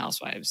not been on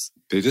Housewives.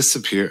 They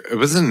disappeared.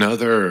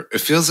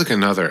 It feels like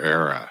another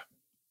era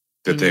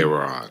that they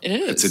were on. It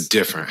is. It's a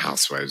different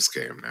Housewives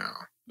game now.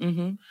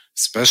 Mm-hmm.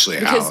 Especially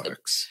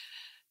Alex.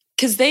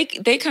 Because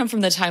they come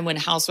from the time when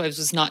Housewives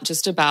was not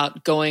just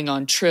about going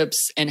on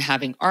trips and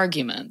having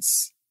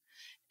arguments.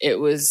 It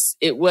was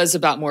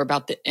more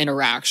about the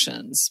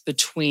interactions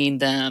between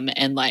them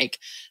and like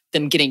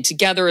them getting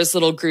together as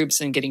little groups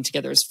and getting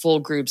together as full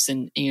groups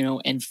and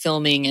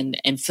filming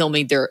and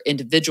filming their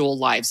individual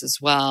lives as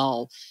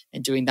well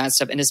and doing that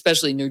stuff. And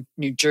especially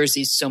New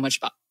Jersey is so much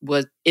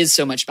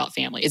about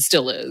family. It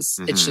still is.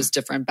 Mm-hmm. It's just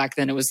different. Back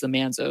then it was the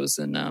Manzos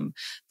and the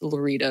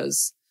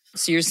Loritas.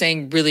 So you're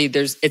saying really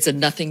it's a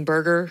nothing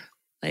burger?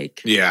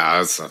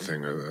 Yeah, it's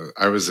nothing.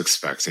 I was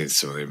expecting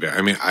something big.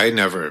 I mean, I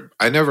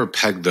never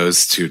pegged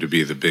those two to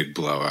be the big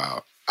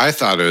blowout. I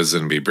thought it was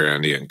going to be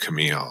Brandy and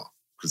Camille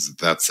because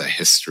that's a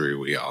history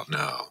we all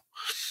know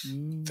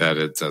that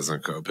it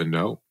doesn't go. But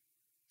no,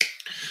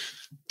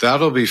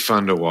 that'll be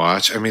fun to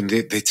watch. I mean,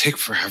 they take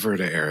forever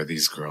to air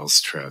these girls'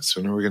 trips.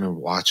 When are we going to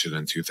watch it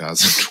in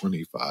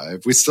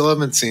 2025? We still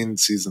haven't seen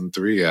season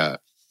 3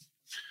 yet.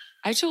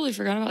 I totally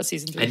forgot about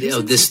season 3. I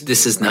know this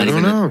is not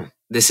even. Know.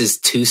 This is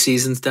 2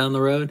 seasons down the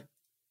road.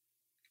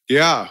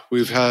 Yeah,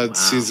 we've had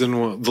season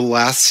 1. The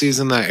last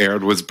season that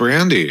aired was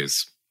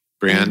Brandy's.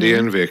 Brandy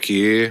and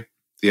Vicky.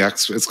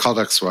 It's called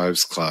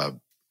Ex-Wives Club.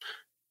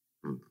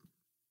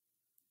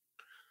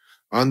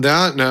 On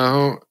that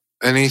note,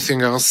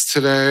 anything else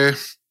today?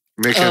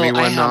 Make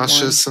anyone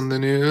nauseous in the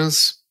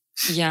news?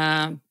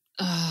 Yeah,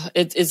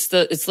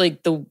 it's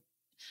like the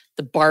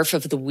barf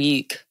of the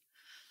week.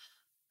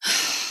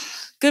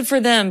 Good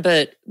for them,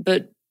 but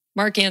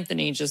Mark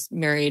Anthony just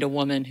married a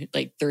woman who,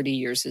 like 30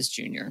 years his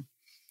junior,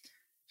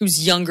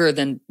 who's younger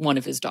than one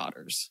of his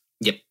daughters.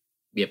 Yep.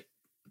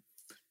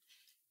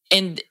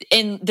 And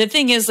the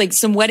thing is, like,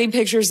 some wedding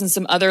pictures and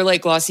some other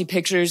like glossy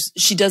pictures,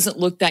 she doesn't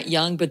look that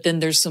young. But then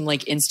there's some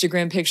like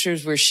Instagram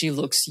pictures where she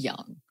looks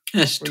young.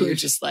 Where you're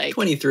just like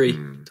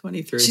 23.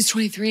 23. She's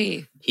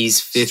 23. He's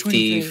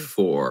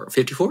 54.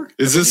 54?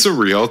 Is this a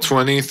real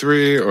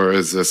 23 or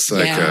is this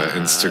like a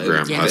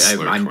Instagram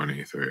hustler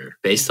 23?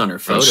 Based on her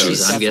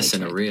photos, I'm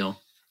guessing a real.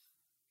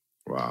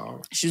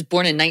 Wow. She was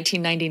born in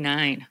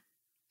 1999. I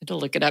had to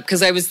look it up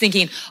because I was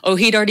thinking,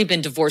 he'd already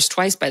been divorced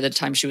twice by the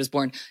time she was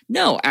born.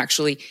 No,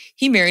 actually,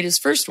 he married his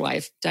first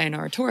wife,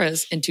 Dayanara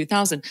Torres, in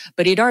 2000,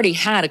 but he'd already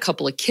had a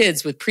couple of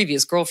kids with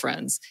previous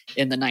girlfriends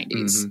in the 90s.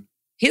 Mm-hmm.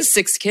 He has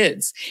 6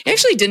 kids. He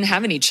actually didn't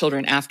have any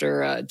children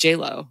after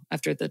J-Lo,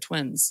 after the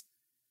twins.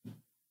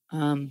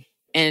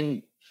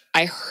 And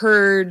I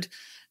heard,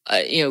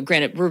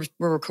 granted, we're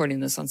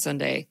recording this on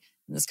Sunday,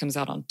 and this comes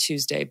out on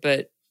Tuesday,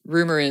 but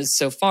rumor is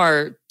so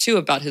far too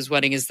about his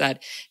wedding is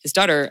that his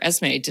daughter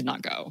Esme did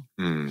not go.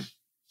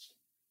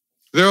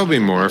 There'll be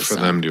more for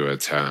them to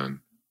attend.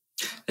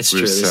 It's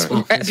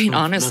true.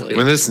 Honestly,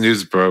 when this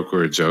news broke, we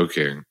were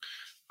joking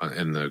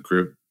in the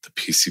group, the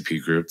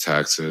PCP group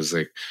text. It was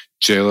like,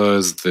 J-Lo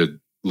is the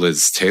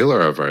Liz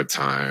Taylor of our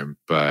time,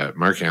 but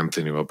Mark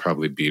Anthony will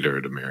probably beat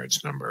her to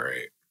marriage number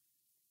 8.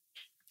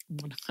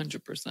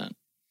 100%.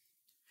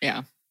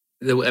 Yeah.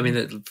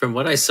 From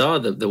what I saw,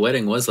 the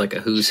wedding was like a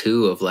who's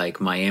who of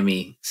like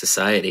Miami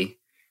society,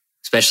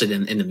 especially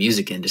in the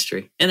music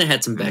industry. And it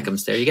had some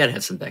Beckhams there. You got to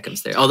have some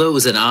Beckhams there. Although it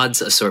was an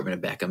odds assortment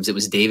of Beckhams. It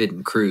was David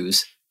and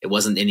Cruz. It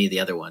wasn't any of the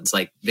other ones.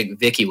 Like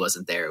Vicky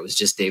wasn't there. It was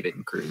just David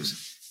and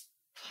Cruz.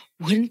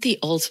 Wouldn't the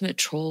ultimate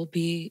troll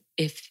be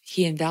if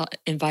he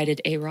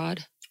invited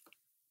A-Rod?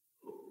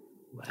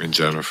 And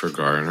Jennifer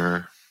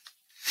Garner?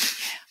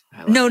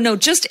 No,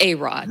 just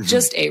A-Rod. Mm-hmm.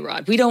 Just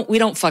A-Rod. We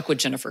don't fuck with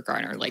Jennifer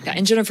Garner like that.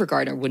 And Jennifer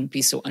Garner wouldn't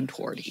be so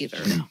untoward either.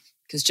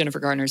 Because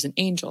Jennifer Garner's an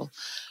angel.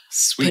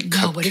 Sweet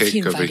but no, what if he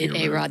invited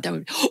A-Rod? That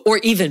would, or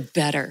even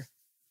better,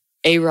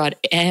 A-Rod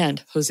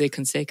and Jose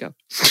Canseco.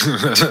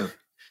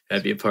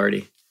 That'd be a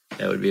party.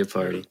 That would be a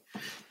party.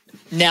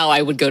 Now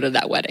I would go to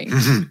that wedding.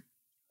 Mm-hmm.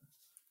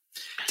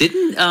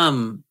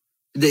 Didn't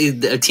the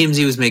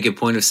TMZ was making a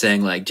point of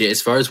saying, like,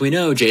 as far as we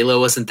know, J-Lo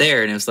wasn't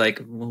there, and it was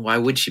like, well, why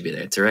would she be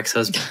there? It's her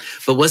ex-husband.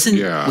 But wasn't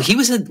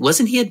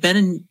he had been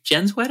in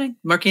Jen's wedding,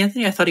 Mark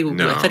Anthony? I thought he was.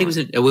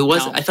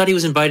 I thought he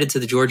was invited to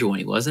the Georgia one.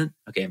 He wasn't.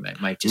 Okay,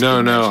 might just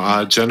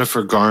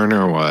Jennifer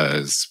Garner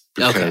was,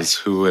 because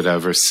who would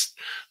ever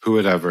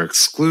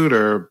exclude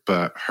her?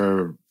 But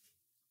her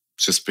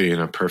just being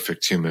a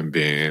perfect human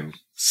being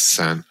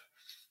sent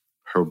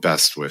her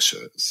best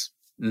wishes.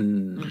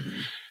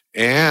 Mm-hmm.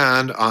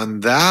 And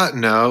on that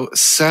note,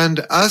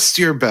 send us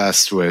your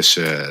best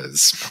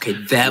wishes. Okay,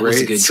 that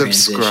was a good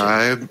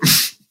subscribe.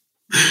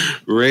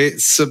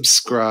 Rate,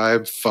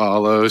 subscribe,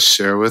 follow,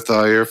 share with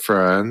all your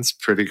friends.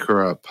 Pretty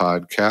Corrupt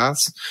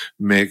Podcast.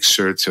 Make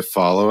sure to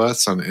follow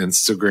us on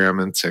Instagram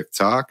and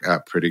TikTok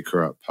at Pretty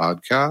Corrupt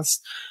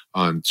Podcast,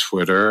 on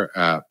Twitter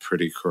at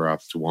Pretty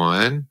Corrupt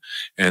One,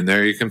 and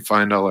there you can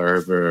find all our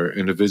other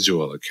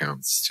individual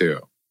accounts too.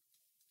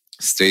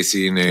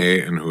 Stacy,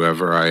 Nate, and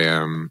whoever I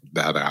am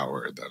that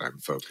hour that I'm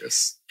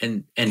focused.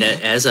 And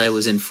as I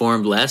was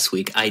informed last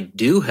week, I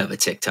do have a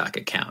TikTok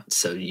account.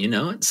 So,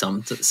 it's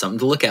something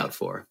to look out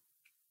for.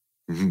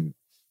 Mm-hmm.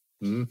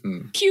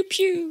 Mm-hmm. Pew,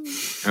 pew.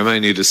 I might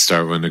need to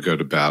start one to go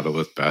to battle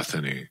with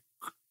Bethany.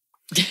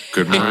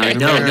 Good morning.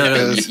 No.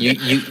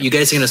 You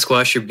guys are going to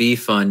squash your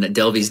beef on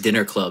Delvy's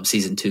Dinner Club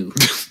Season 2.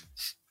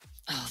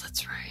 Oh,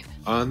 that's right.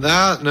 On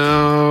that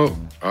note,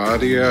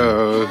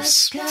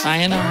 adios.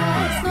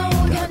 Sayonara.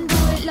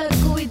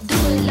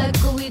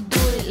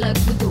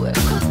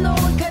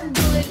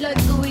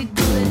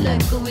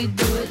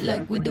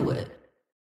 Like we do it.